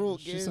Capitol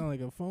She again. sound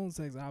like a phone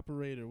sex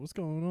operator. What's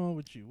going on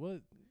with you?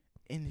 What?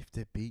 And if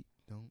the beat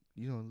don't,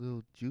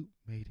 little juke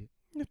made it.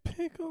 The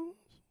pickles.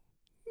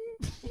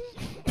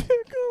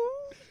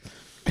 Pickles.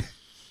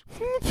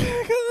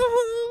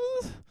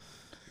 Pickles.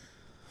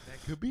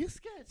 That could be a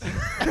sketch.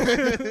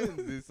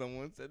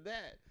 Someone said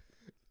that.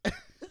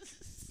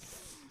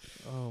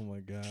 Oh my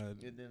God.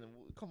 And then,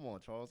 come on,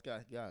 Charles,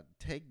 got to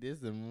take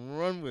this and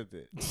run with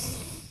it,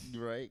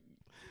 right?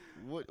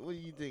 What do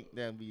you think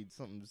that'd be?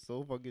 Something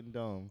so fucking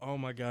dumb. Oh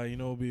my God. You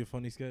know what would be a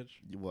funny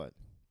sketch? What?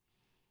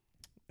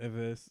 If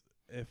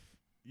if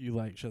you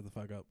like shut the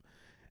fuck up.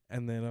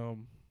 And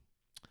then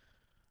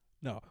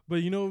no, but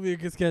you know what would be a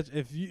good sketch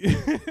if you.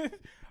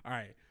 All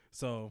right,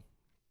 so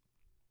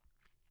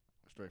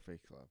Straight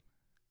face club.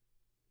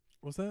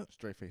 what's that?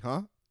 Straight face,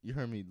 huh? You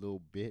heard me,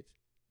 little bitch.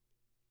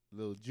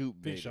 Little juke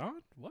Big bitch.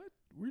 Sean? What?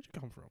 Where'd you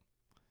come from?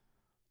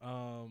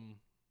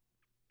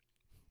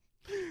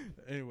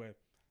 Anyway,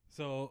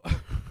 so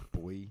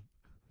Boy.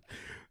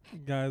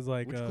 guys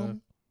like What you call me?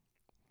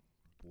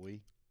 Boy.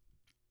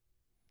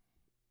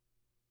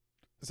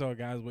 so a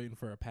guy's waiting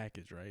for a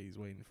package, right? He's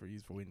waiting for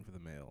the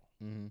mail,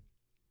 Mm-hmm.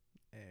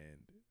 and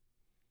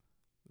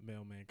the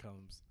mailman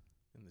comes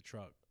in the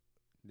truck,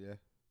 Yeah.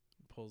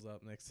 pulls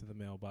up next to the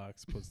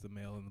mailbox, puts the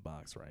mail in the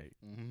box, right?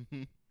 Mm-hmm.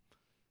 And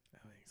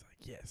he's like,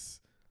 yes.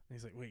 And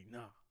he's like, wait,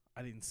 nah,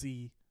 I didn't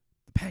see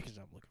the package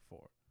I'm looking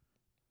for.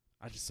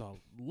 I just saw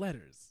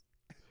letters.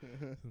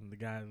 And the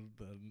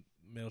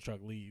mail truck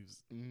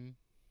leaves. Mm-hmm.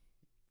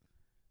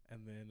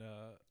 And then,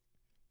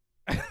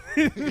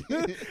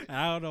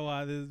 I don't know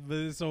why this, but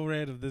it's so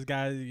random. This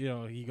guy,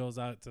 he goes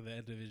out to the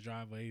end of his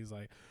driveway. He's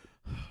like,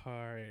 all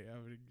right,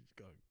 I'm going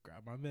to go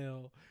grab my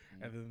mail.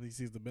 Mm-hmm. And then he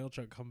sees the mail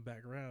truck come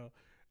back around.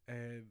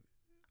 And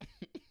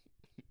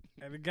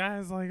the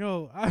guy's like,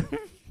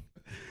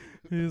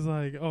 he's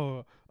like,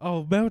 oh,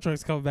 mail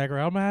truck's coming back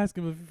around. I'm going to ask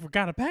him if he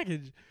forgot a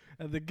package.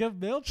 And the good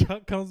mail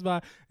truck comes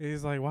by. And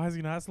he's like, why is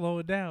he not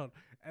slowing down?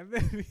 And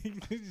then he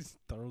just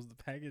throws the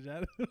package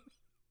at him.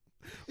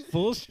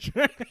 Full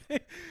strength.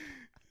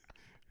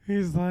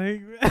 He's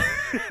like,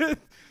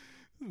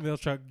 mail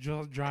truck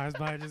just drives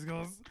by and just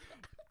goes.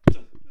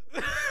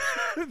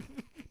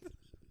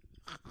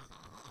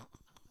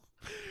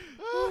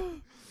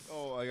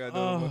 Oh, I got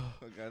another one.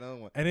 I got another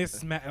one. And it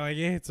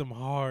hits him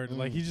hard.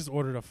 Like he just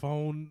ordered a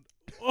phone.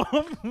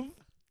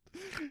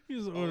 He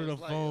just ordered a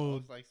phone.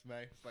 It's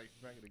like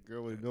smacking a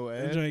girl with no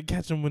And ass. trying to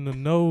catch him with the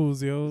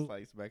nose, yo. It's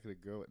like smacking a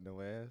girl with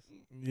no ass.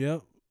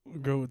 Yep.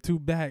 Girl with two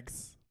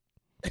backs.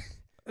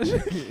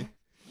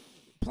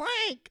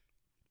 Plank.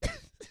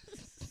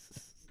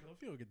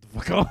 If you don't get the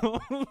fuck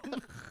off.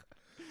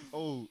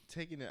 Oh,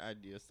 taking the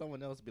idea.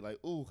 Someone else be like,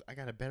 "Ooh, I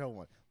got a better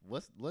one.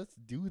 Let's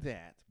do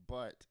that,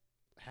 but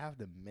have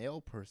the mail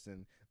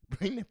person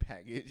bring the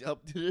package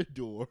up to the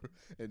door,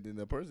 and then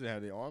the person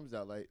have their arms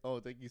out like, "Oh,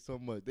 thank you so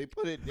much." They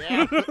put it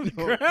down.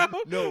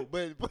 no,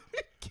 but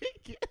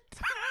kick it.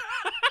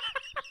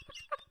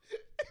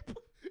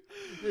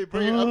 They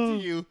bring it up to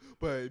you,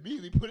 but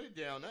immediately put it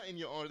down, not in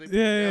your arms. They put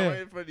it down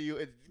right in front of you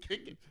and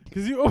kick it.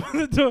 Because you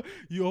open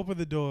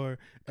the door,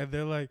 and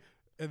they're like,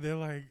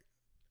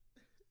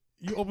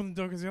 you open the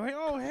door because you're like,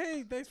 oh,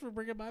 hey, thanks for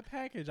bringing my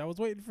package. I was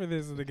waiting for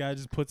this. And the guy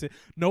just puts it,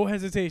 no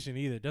hesitation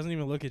either. Doesn't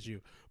even look at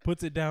you.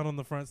 Puts it down on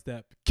the front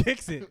step,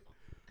 kicks it.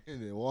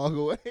 And then walk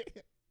away.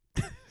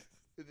 And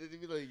then they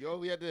be like, yo,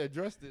 we had to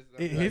address this.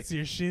 It hits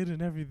your shit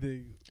and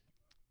everything.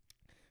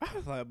 I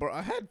was like, bro,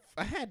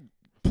 I had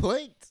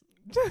plates.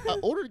 I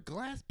ordered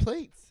glass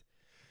plates.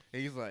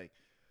 And he's like,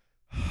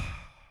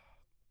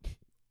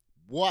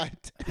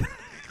 what?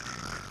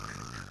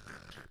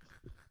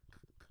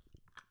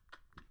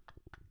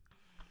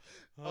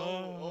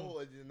 Oh,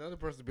 and another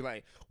person be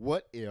like,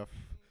 what if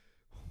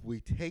we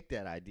take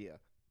that idea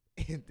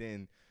and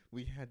then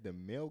we had the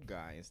mail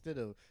guy, instead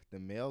of the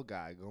mail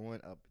guy going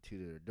up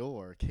to the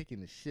door, kicking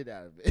the shit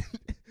out of it,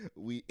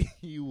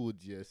 he would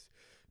just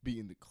be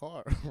in the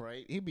car,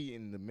 right? He'd be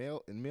in the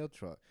mail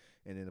truck,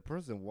 and then the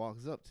person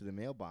walks up to the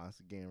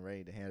mailbox getting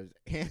ready to hand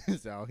his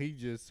hands out. He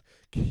just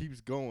keeps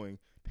going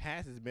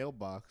past his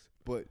mailbox,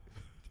 but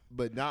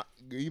not.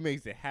 He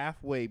makes it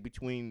halfway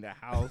between the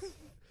house,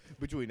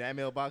 between that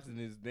mailbox and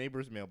his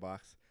neighbor's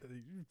mailbox.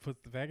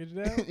 Puts the package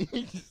down.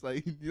 He just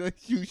like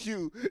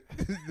shoot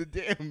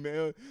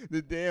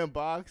the damn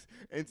box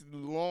into the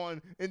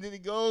lawn, and then he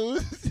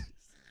goes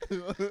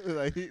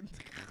like.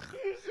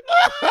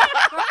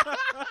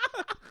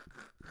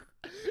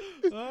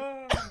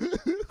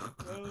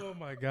 Oh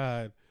my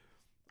god!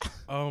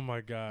 Oh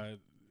my god!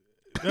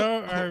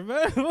 All right,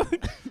 man.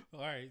 All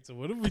right. So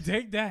what if we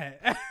take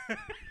that?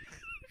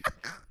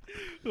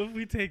 What if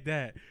we take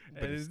that?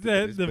 And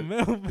instead of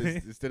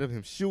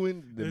him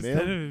shooing the mail,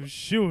 instead of him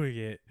shooing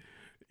it,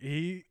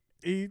 he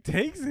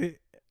takes it.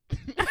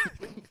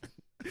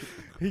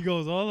 He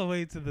goes all the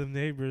way to the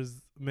neighbor's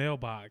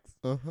mailbox.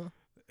 And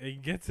he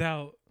gets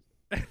out,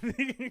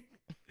 and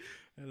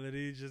then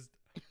he just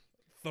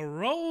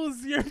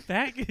throws your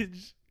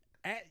package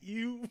at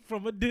you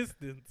from a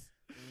distance.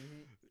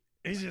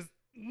 He's just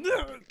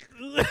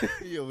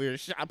he over here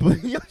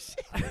shopping your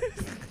shit.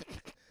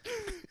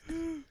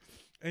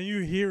 And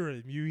you hear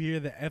him. You hear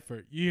the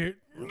effort. You hear,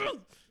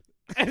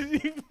 and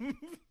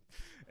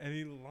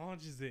he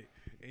launches it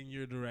in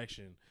your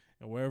direction.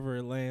 And wherever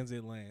it lands,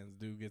 it lands.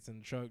 Dude gets in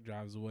the truck,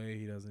 drives away.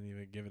 He doesn't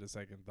even give it a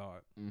second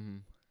thought.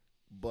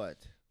 But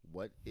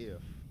what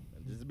if,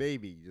 just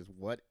maybe, just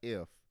what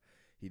if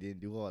he didn't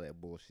do all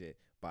that bullshit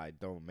by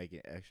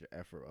making extra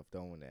effort of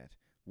throwing that?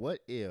 What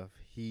if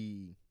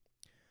he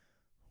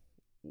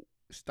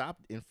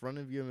stopped in front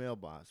of your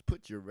mailbox,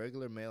 put your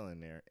regular mail in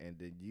there, and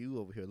then you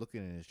over here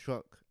looking in his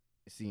truck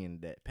seeing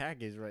that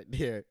package right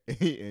there,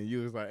 and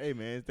you was like, "Hey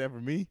man, is that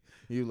for me?"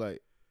 You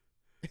like,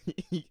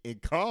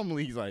 and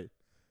calmly he's like,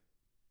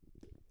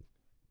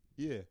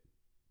 "Yeah."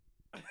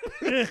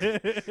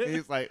 And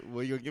he's like,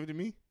 "Well, you gonna give it to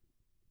me?"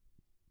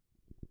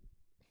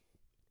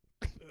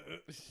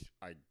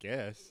 I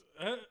guess.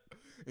 And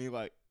you're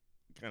like,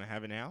 "Can I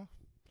have it now?"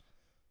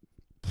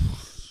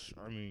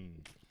 I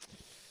mean,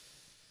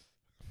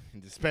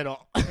 just sped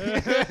off.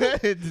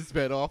 Just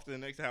sped off to the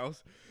next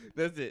house.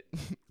 That's it.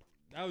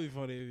 That would be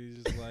funny if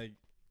he's just like,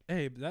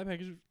 "Hey, is that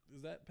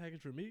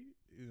package for me?"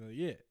 He's like,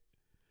 "Yeah."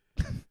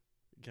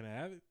 Can I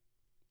have it?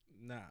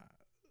 Nah.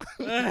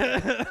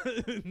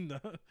 No.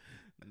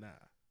 Nah.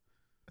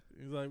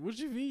 He's like, "What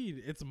you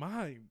mean? It's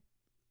mine."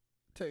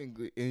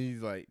 Technically, and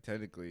he's like,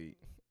 technically,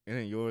 it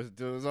ain't yours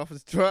until it's off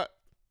his truck.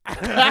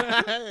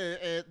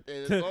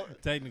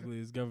 Technically,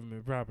 it's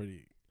government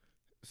property.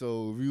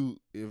 So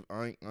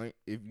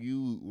if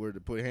you were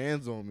to put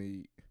hands on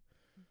me,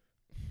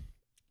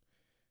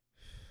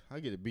 I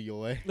get a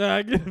BOA. Nah,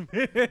 I get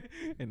it.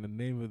 In the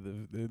name of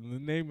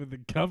the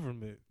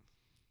government.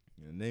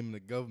 In the name of the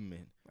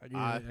government, I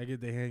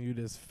get to hand you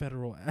this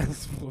federal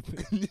ass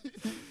whooping.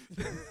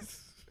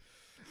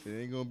 It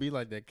ain't gonna be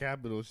like that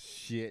Capitol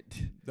shit.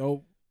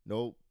 Nope.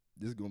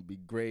 This is gonna be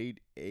grade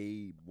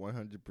A,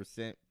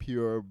 100%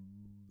 pure.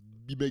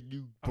 You make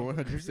you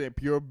 100%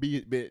 pure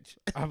bitch.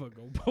 I'm gonna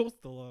go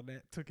postal on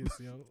that. Took it,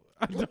 yo.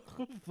 I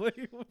don't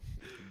play with.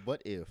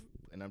 What if?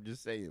 And I'm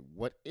just saying,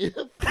 what if?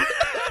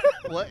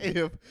 What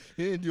if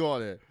he didn't do all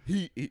that?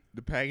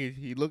 The package.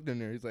 He looked in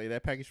there. He's like,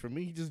 "That package for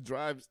me." He just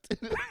drives.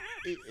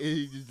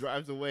 he just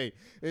drives away.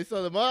 And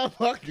so the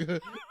motherfucker,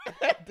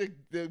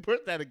 the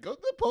person had to go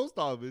to the post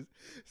office,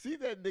 see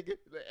that nigga.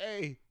 Like,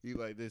 hey, he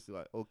like this. He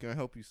like, "Oh, can I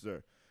help you,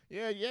 sir?"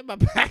 Yeah, my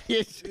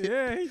package.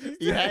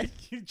 Yeah,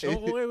 you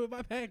drove away with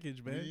my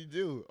package, man. You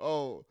do.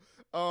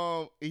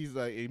 He's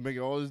like, he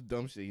making all this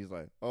dumb shit. He's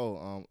like, it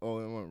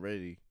wasn't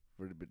ready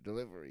for the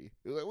delivery.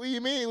 He's like, "What do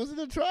you mean? It was in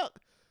the truck."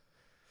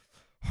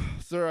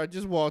 "Sir, I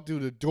just walked through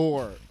the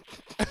door."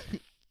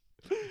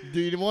 "Do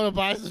you want to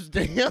buy some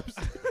stamps?"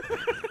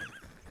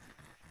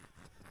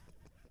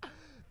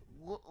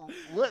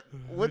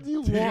 What do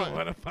you want? Do you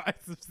want to buy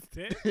some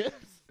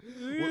stamps?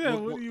 Yeah,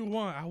 what do you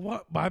want? I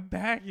want my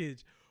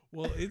package.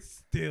 Well, it's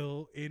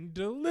still in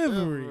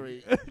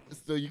delivery.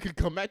 So you can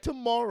come back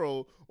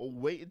tomorrow or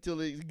wait until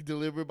it's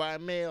delivered by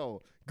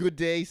mail. Good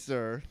day,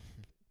 sir.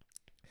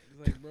 It's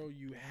like, bro,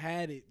 you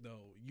had it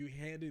though. You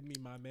handed me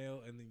my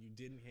mail and then you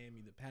didn't hand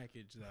me the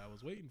package that I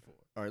was waiting for.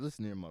 All right,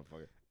 listen here,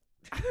 motherfucker.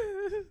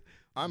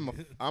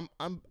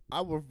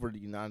 I work for the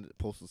United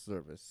Postal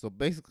Service. So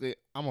basically,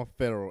 I'm a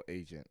federal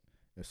agent.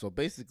 And so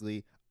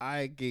basically,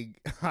 I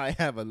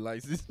have a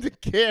license to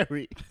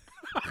carry.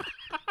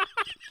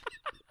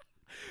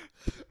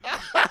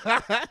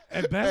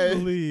 And best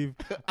believe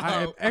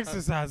I am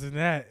exercising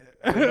that.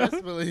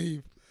 Best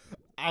believe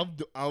I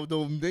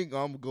don't think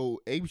I'm gonna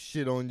go ape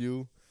shit on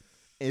you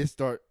and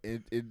start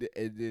and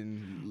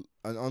then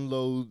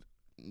unload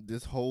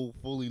this whole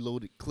fully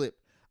loaded clip.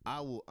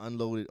 I will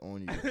unload it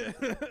on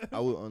you. I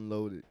will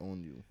unload it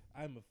on you.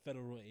 I'm a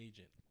federal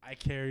agent. I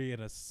carry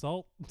an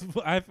assault.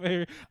 I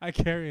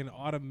carry an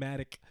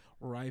automatic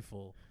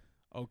rifle.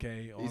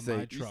 Okay, on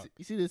my truck.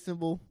 You see this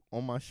symbol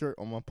on my shirt,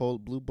 on my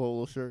blue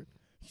polo shirt?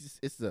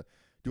 It's the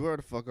do whatever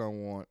the fuck I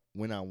want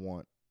when I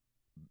want.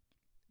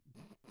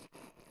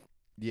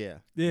 Yeah,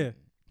 that's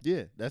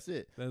it. That's it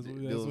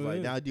what was it like,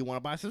 is. now do you want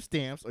to buy some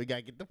stamps or you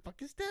gotta get the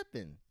fucking step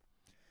in?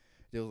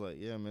 They was like,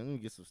 "Yeah, man, let me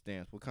get some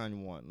stamps. What kind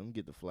you want? Let me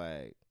get the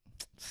flag."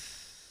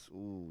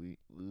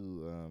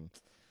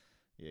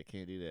 Yeah,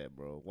 can't do that,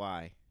 bro.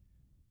 Why?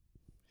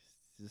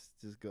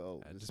 Just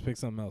go. Just pick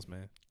something else,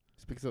 man.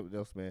 Just pick something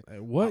else, man. Like,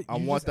 what? I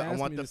want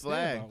the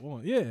flag.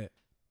 Yeah.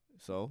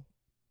 So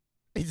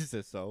he just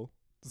said so.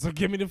 So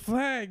give me the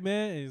flag,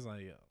 man. And he's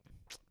like,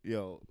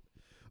 yo,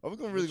 are we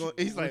gonna really go?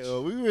 He's like,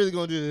 we really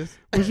gonna do this?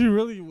 What you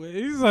really?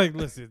 He's like,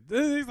 listen.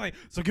 He's like,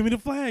 so give me the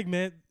flag,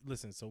 man.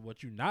 Listen. So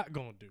what you not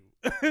gonna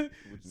do?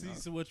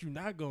 So what you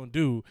not gonna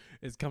do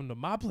is come to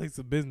my place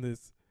of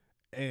business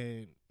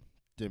and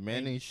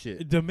demanding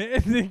shit,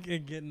 demanding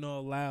and getting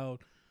all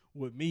loud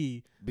with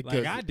me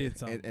because like I did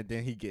something. And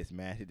then he gets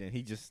mad. And then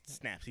he just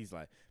snaps. He's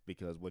like,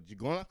 because what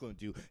you're not gonna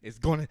do is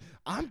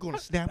I'm gonna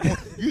snap on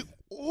you.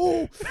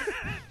 Oh,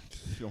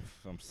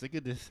 I'm sick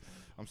of this.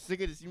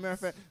 Matter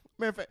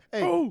of fact,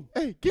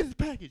 hey, get his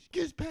package.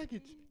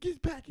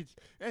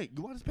 Hey,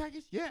 you want his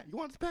package? Yeah, you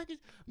want his package?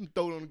 I'm gonna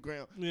throw it on the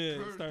ground.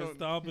 Yeah, start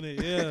stomping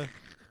it. Yeah.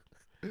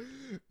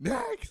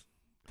 Next.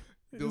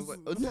 It was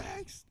like,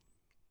 next.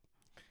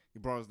 He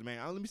brought us the man.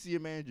 Let me see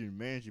your manager. The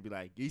manager be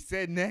like, he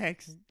said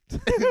next.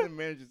 The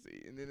manager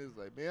say, and then it's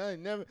like, man, I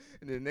ain't never.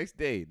 And then the next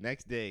day,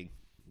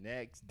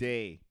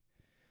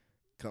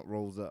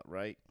 rolls up,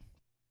 right?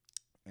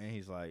 And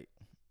he's like,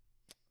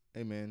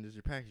 "Hey man, this is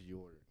your package you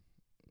ordered."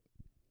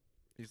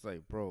 He's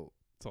like, "Bro,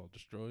 it's all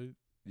destroyed."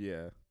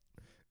 Yeah.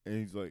 And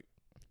he's like,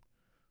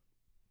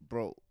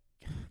 "Bro,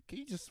 can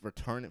you just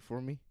return it for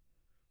me?"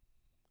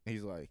 And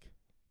he's like,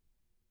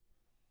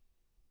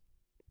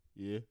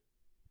 "Yeah."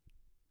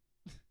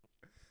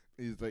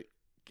 He's like,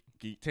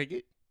 can you take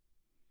it?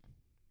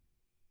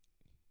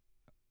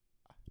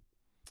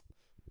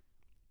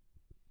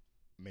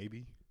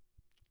 Maybe.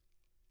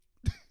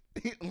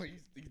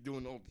 He's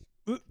doing all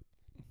this.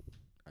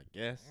 I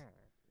guess.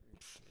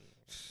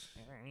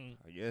 And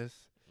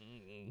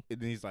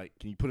then he's like,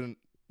 Can you put it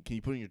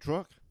in your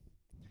truck?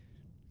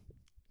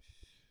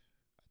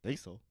 I think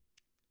so.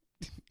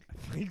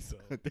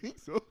 I think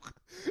so.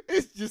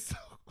 It's just so.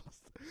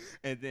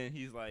 And then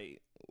he's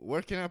like,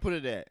 where can I put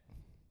it at?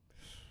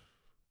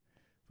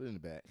 Put it in the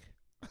back.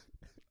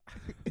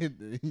 And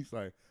then he's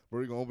like, where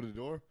are you going to open the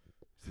door?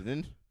 So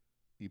then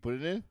he put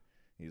it in.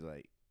 He's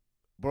like,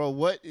 bro,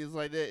 what? It's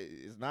like that.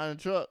 It's not in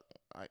the truck.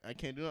 I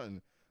can't do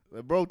nothing.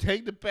 Like, bro,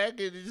 take the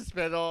package and just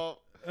spit off.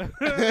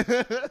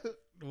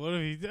 What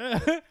if he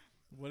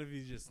What if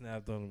he just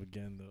snapped on him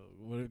again though?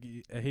 What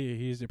if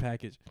here's your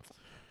package.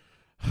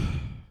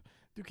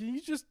 Dude, can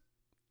you just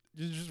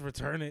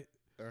return it?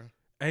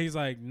 And he's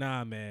like,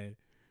 nah, man.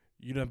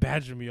 You done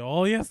badgered me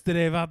all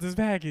yesterday about this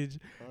package.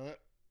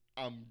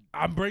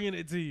 I'm bringing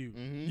it to you.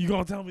 Mm-hmm. You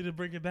gonna tell me to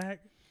bring it back?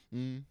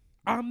 Mm-hmm.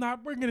 I'm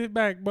not bringing it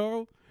back,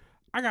 bro.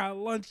 I got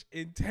lunch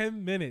in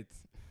 10 minutes.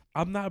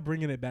 I'm not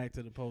bringing it back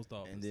to the post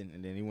office. And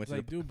then he went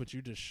to dude, but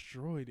you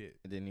destroyed it.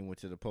 And then he went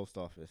to the post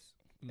office.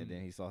 And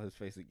then he saw his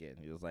face again.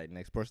 He was like,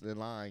 next person in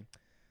line.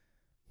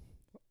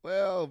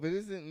 Well, but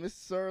isn't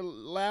Mr.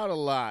 Loud a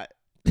lot?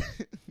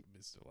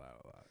 Mr. Loud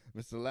a lot.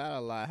 Mr. Loud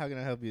a lot. How can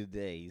I help you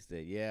today? He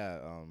said, yeah,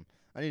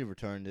 I need to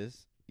return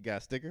this. You got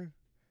a sticker?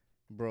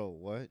 Bro,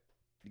 what?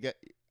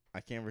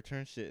 I can't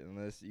return shit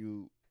unless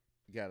you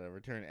got a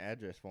return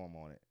address form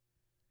on it.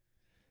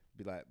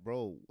 Be like,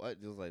 bro,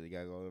 what? Just like, they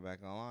gotta go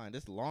back online.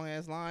 This long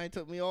ass line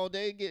took me all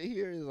day to get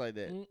here. It's like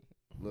that.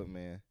 Look,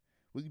 man,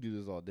 we can do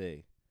this all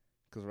day.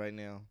 Cause right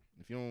now,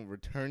 if you don't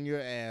return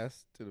your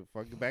ass to the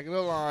fucking back of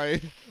the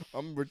line,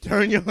 I'm gonna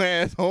return your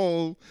ass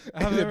home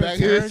in the back of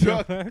this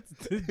truck.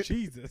 To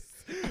Jesus.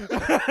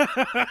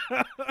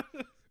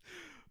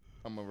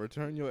 I'm gonna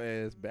return your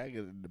ass back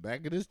in the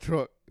back of this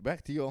truck,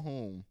 back to your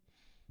home.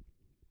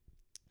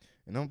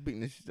 And I'm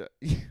beating this shit up.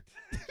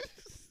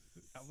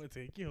 I'm gonna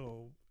take you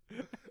home.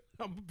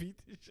 I'm gonna beat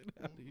this shit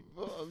out of you.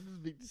 I'm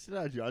just beat this shit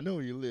out of you. I know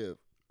where you live.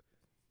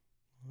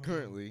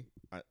 Currently,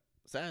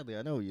 sadly,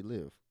 I know where you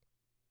live.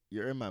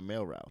 You're in my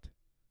mail route.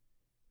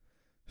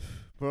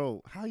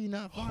 Bro, how you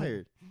not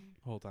fired?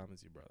 Whole time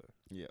is your brother.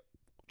 Yeah.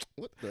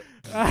 What the?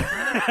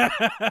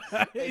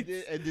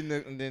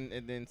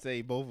 and then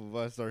say both of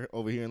us are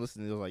over here and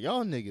listening. It was like,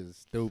 y'all niggas is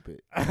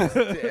stupid.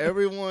 To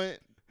everyone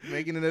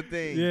making it a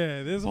thing.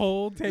 Yeah, this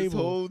whole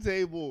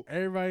table.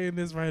 Everybody in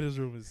this writer's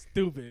room is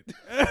stupid.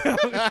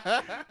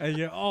 And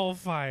you're all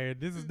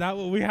fired. This is not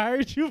what we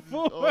hired you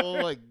for.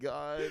 Oh my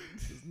God.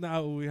 It's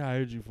not what we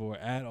hired you for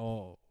at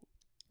all.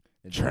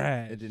 And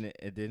Trash.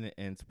 Then it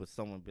ends with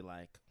someone be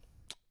like,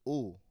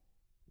 ooh,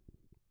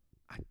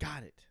 I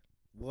got it.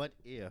 What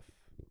if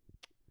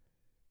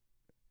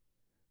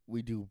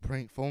we do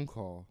prank phone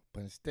call,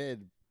 but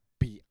instead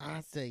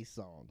Beyonce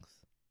songs?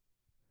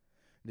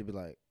 They'd be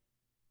like,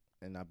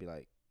 and I'd be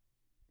like,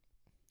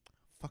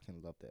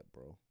 fucking love that,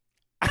 bro.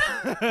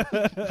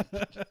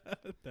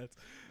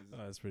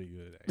 That's pretty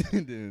good, actually.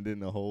 And then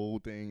the whole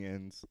thing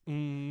ends.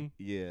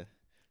 Yeah.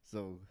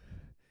 So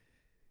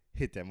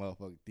hit that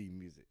motherfucking theme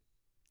music.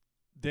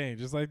 Dang,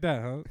 just like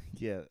that, huh?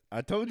 Yeah.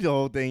 I told you the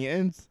whole thing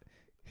ends.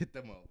 Hit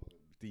that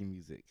motherfucking theme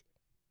music.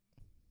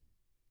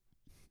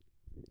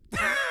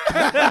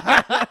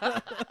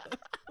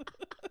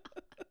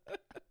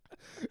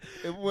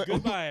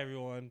 Goodbye,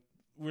 everyone.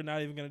 We're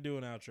not even gonna do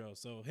an outro,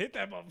 so hit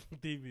that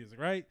theme music,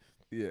 right?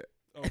 Yeah.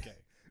 Okay.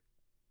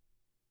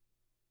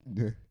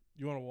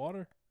 You want a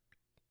water?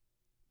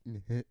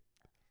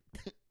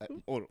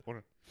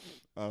 Order.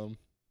 I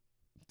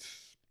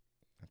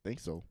think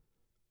so.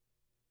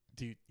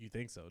 Do you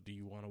think so? Do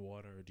you want a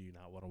water or do you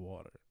not want a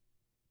water?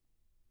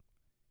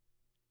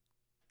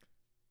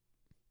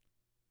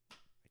 I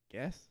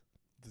guess.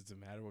 Does it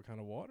matter what kind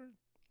of water?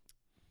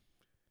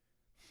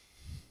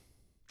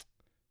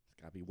 It's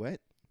gotta be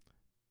wet.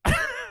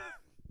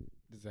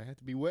 Does that have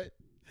to be wet?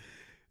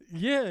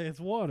 Yeah, it's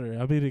water.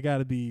 I mean, it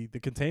gotta be,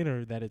 the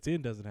container that it's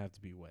in doesn't have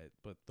to be wet,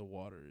 but the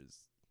water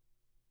is.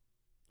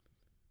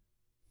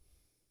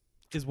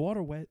 Is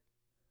water wet?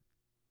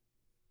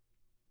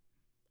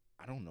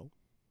 I don't know.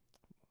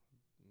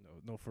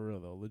 No, for real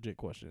though. Legit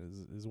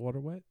question. Is water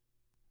wet?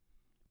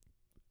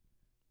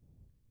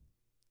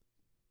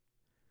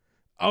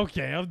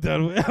 Okay, I'm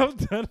done. I'm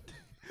done.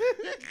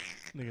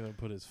 Nigga gonna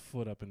put his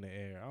foot up in the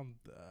air.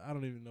 I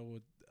don't even know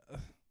what.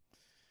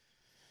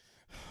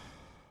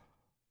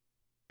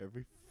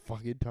 Every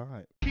fucking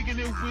time. Kicking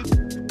it with.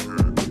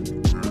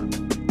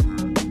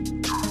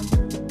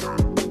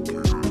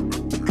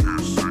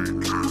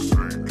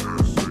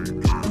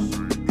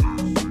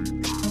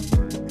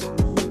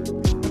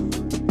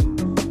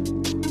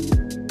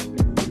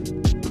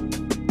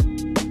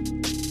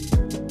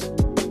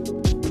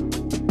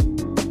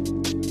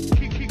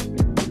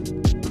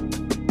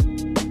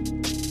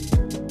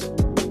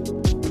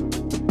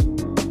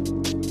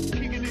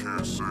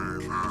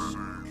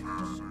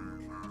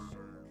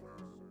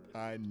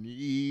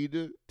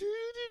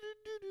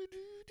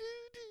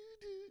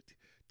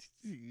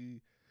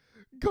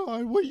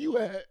 God, where you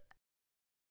at?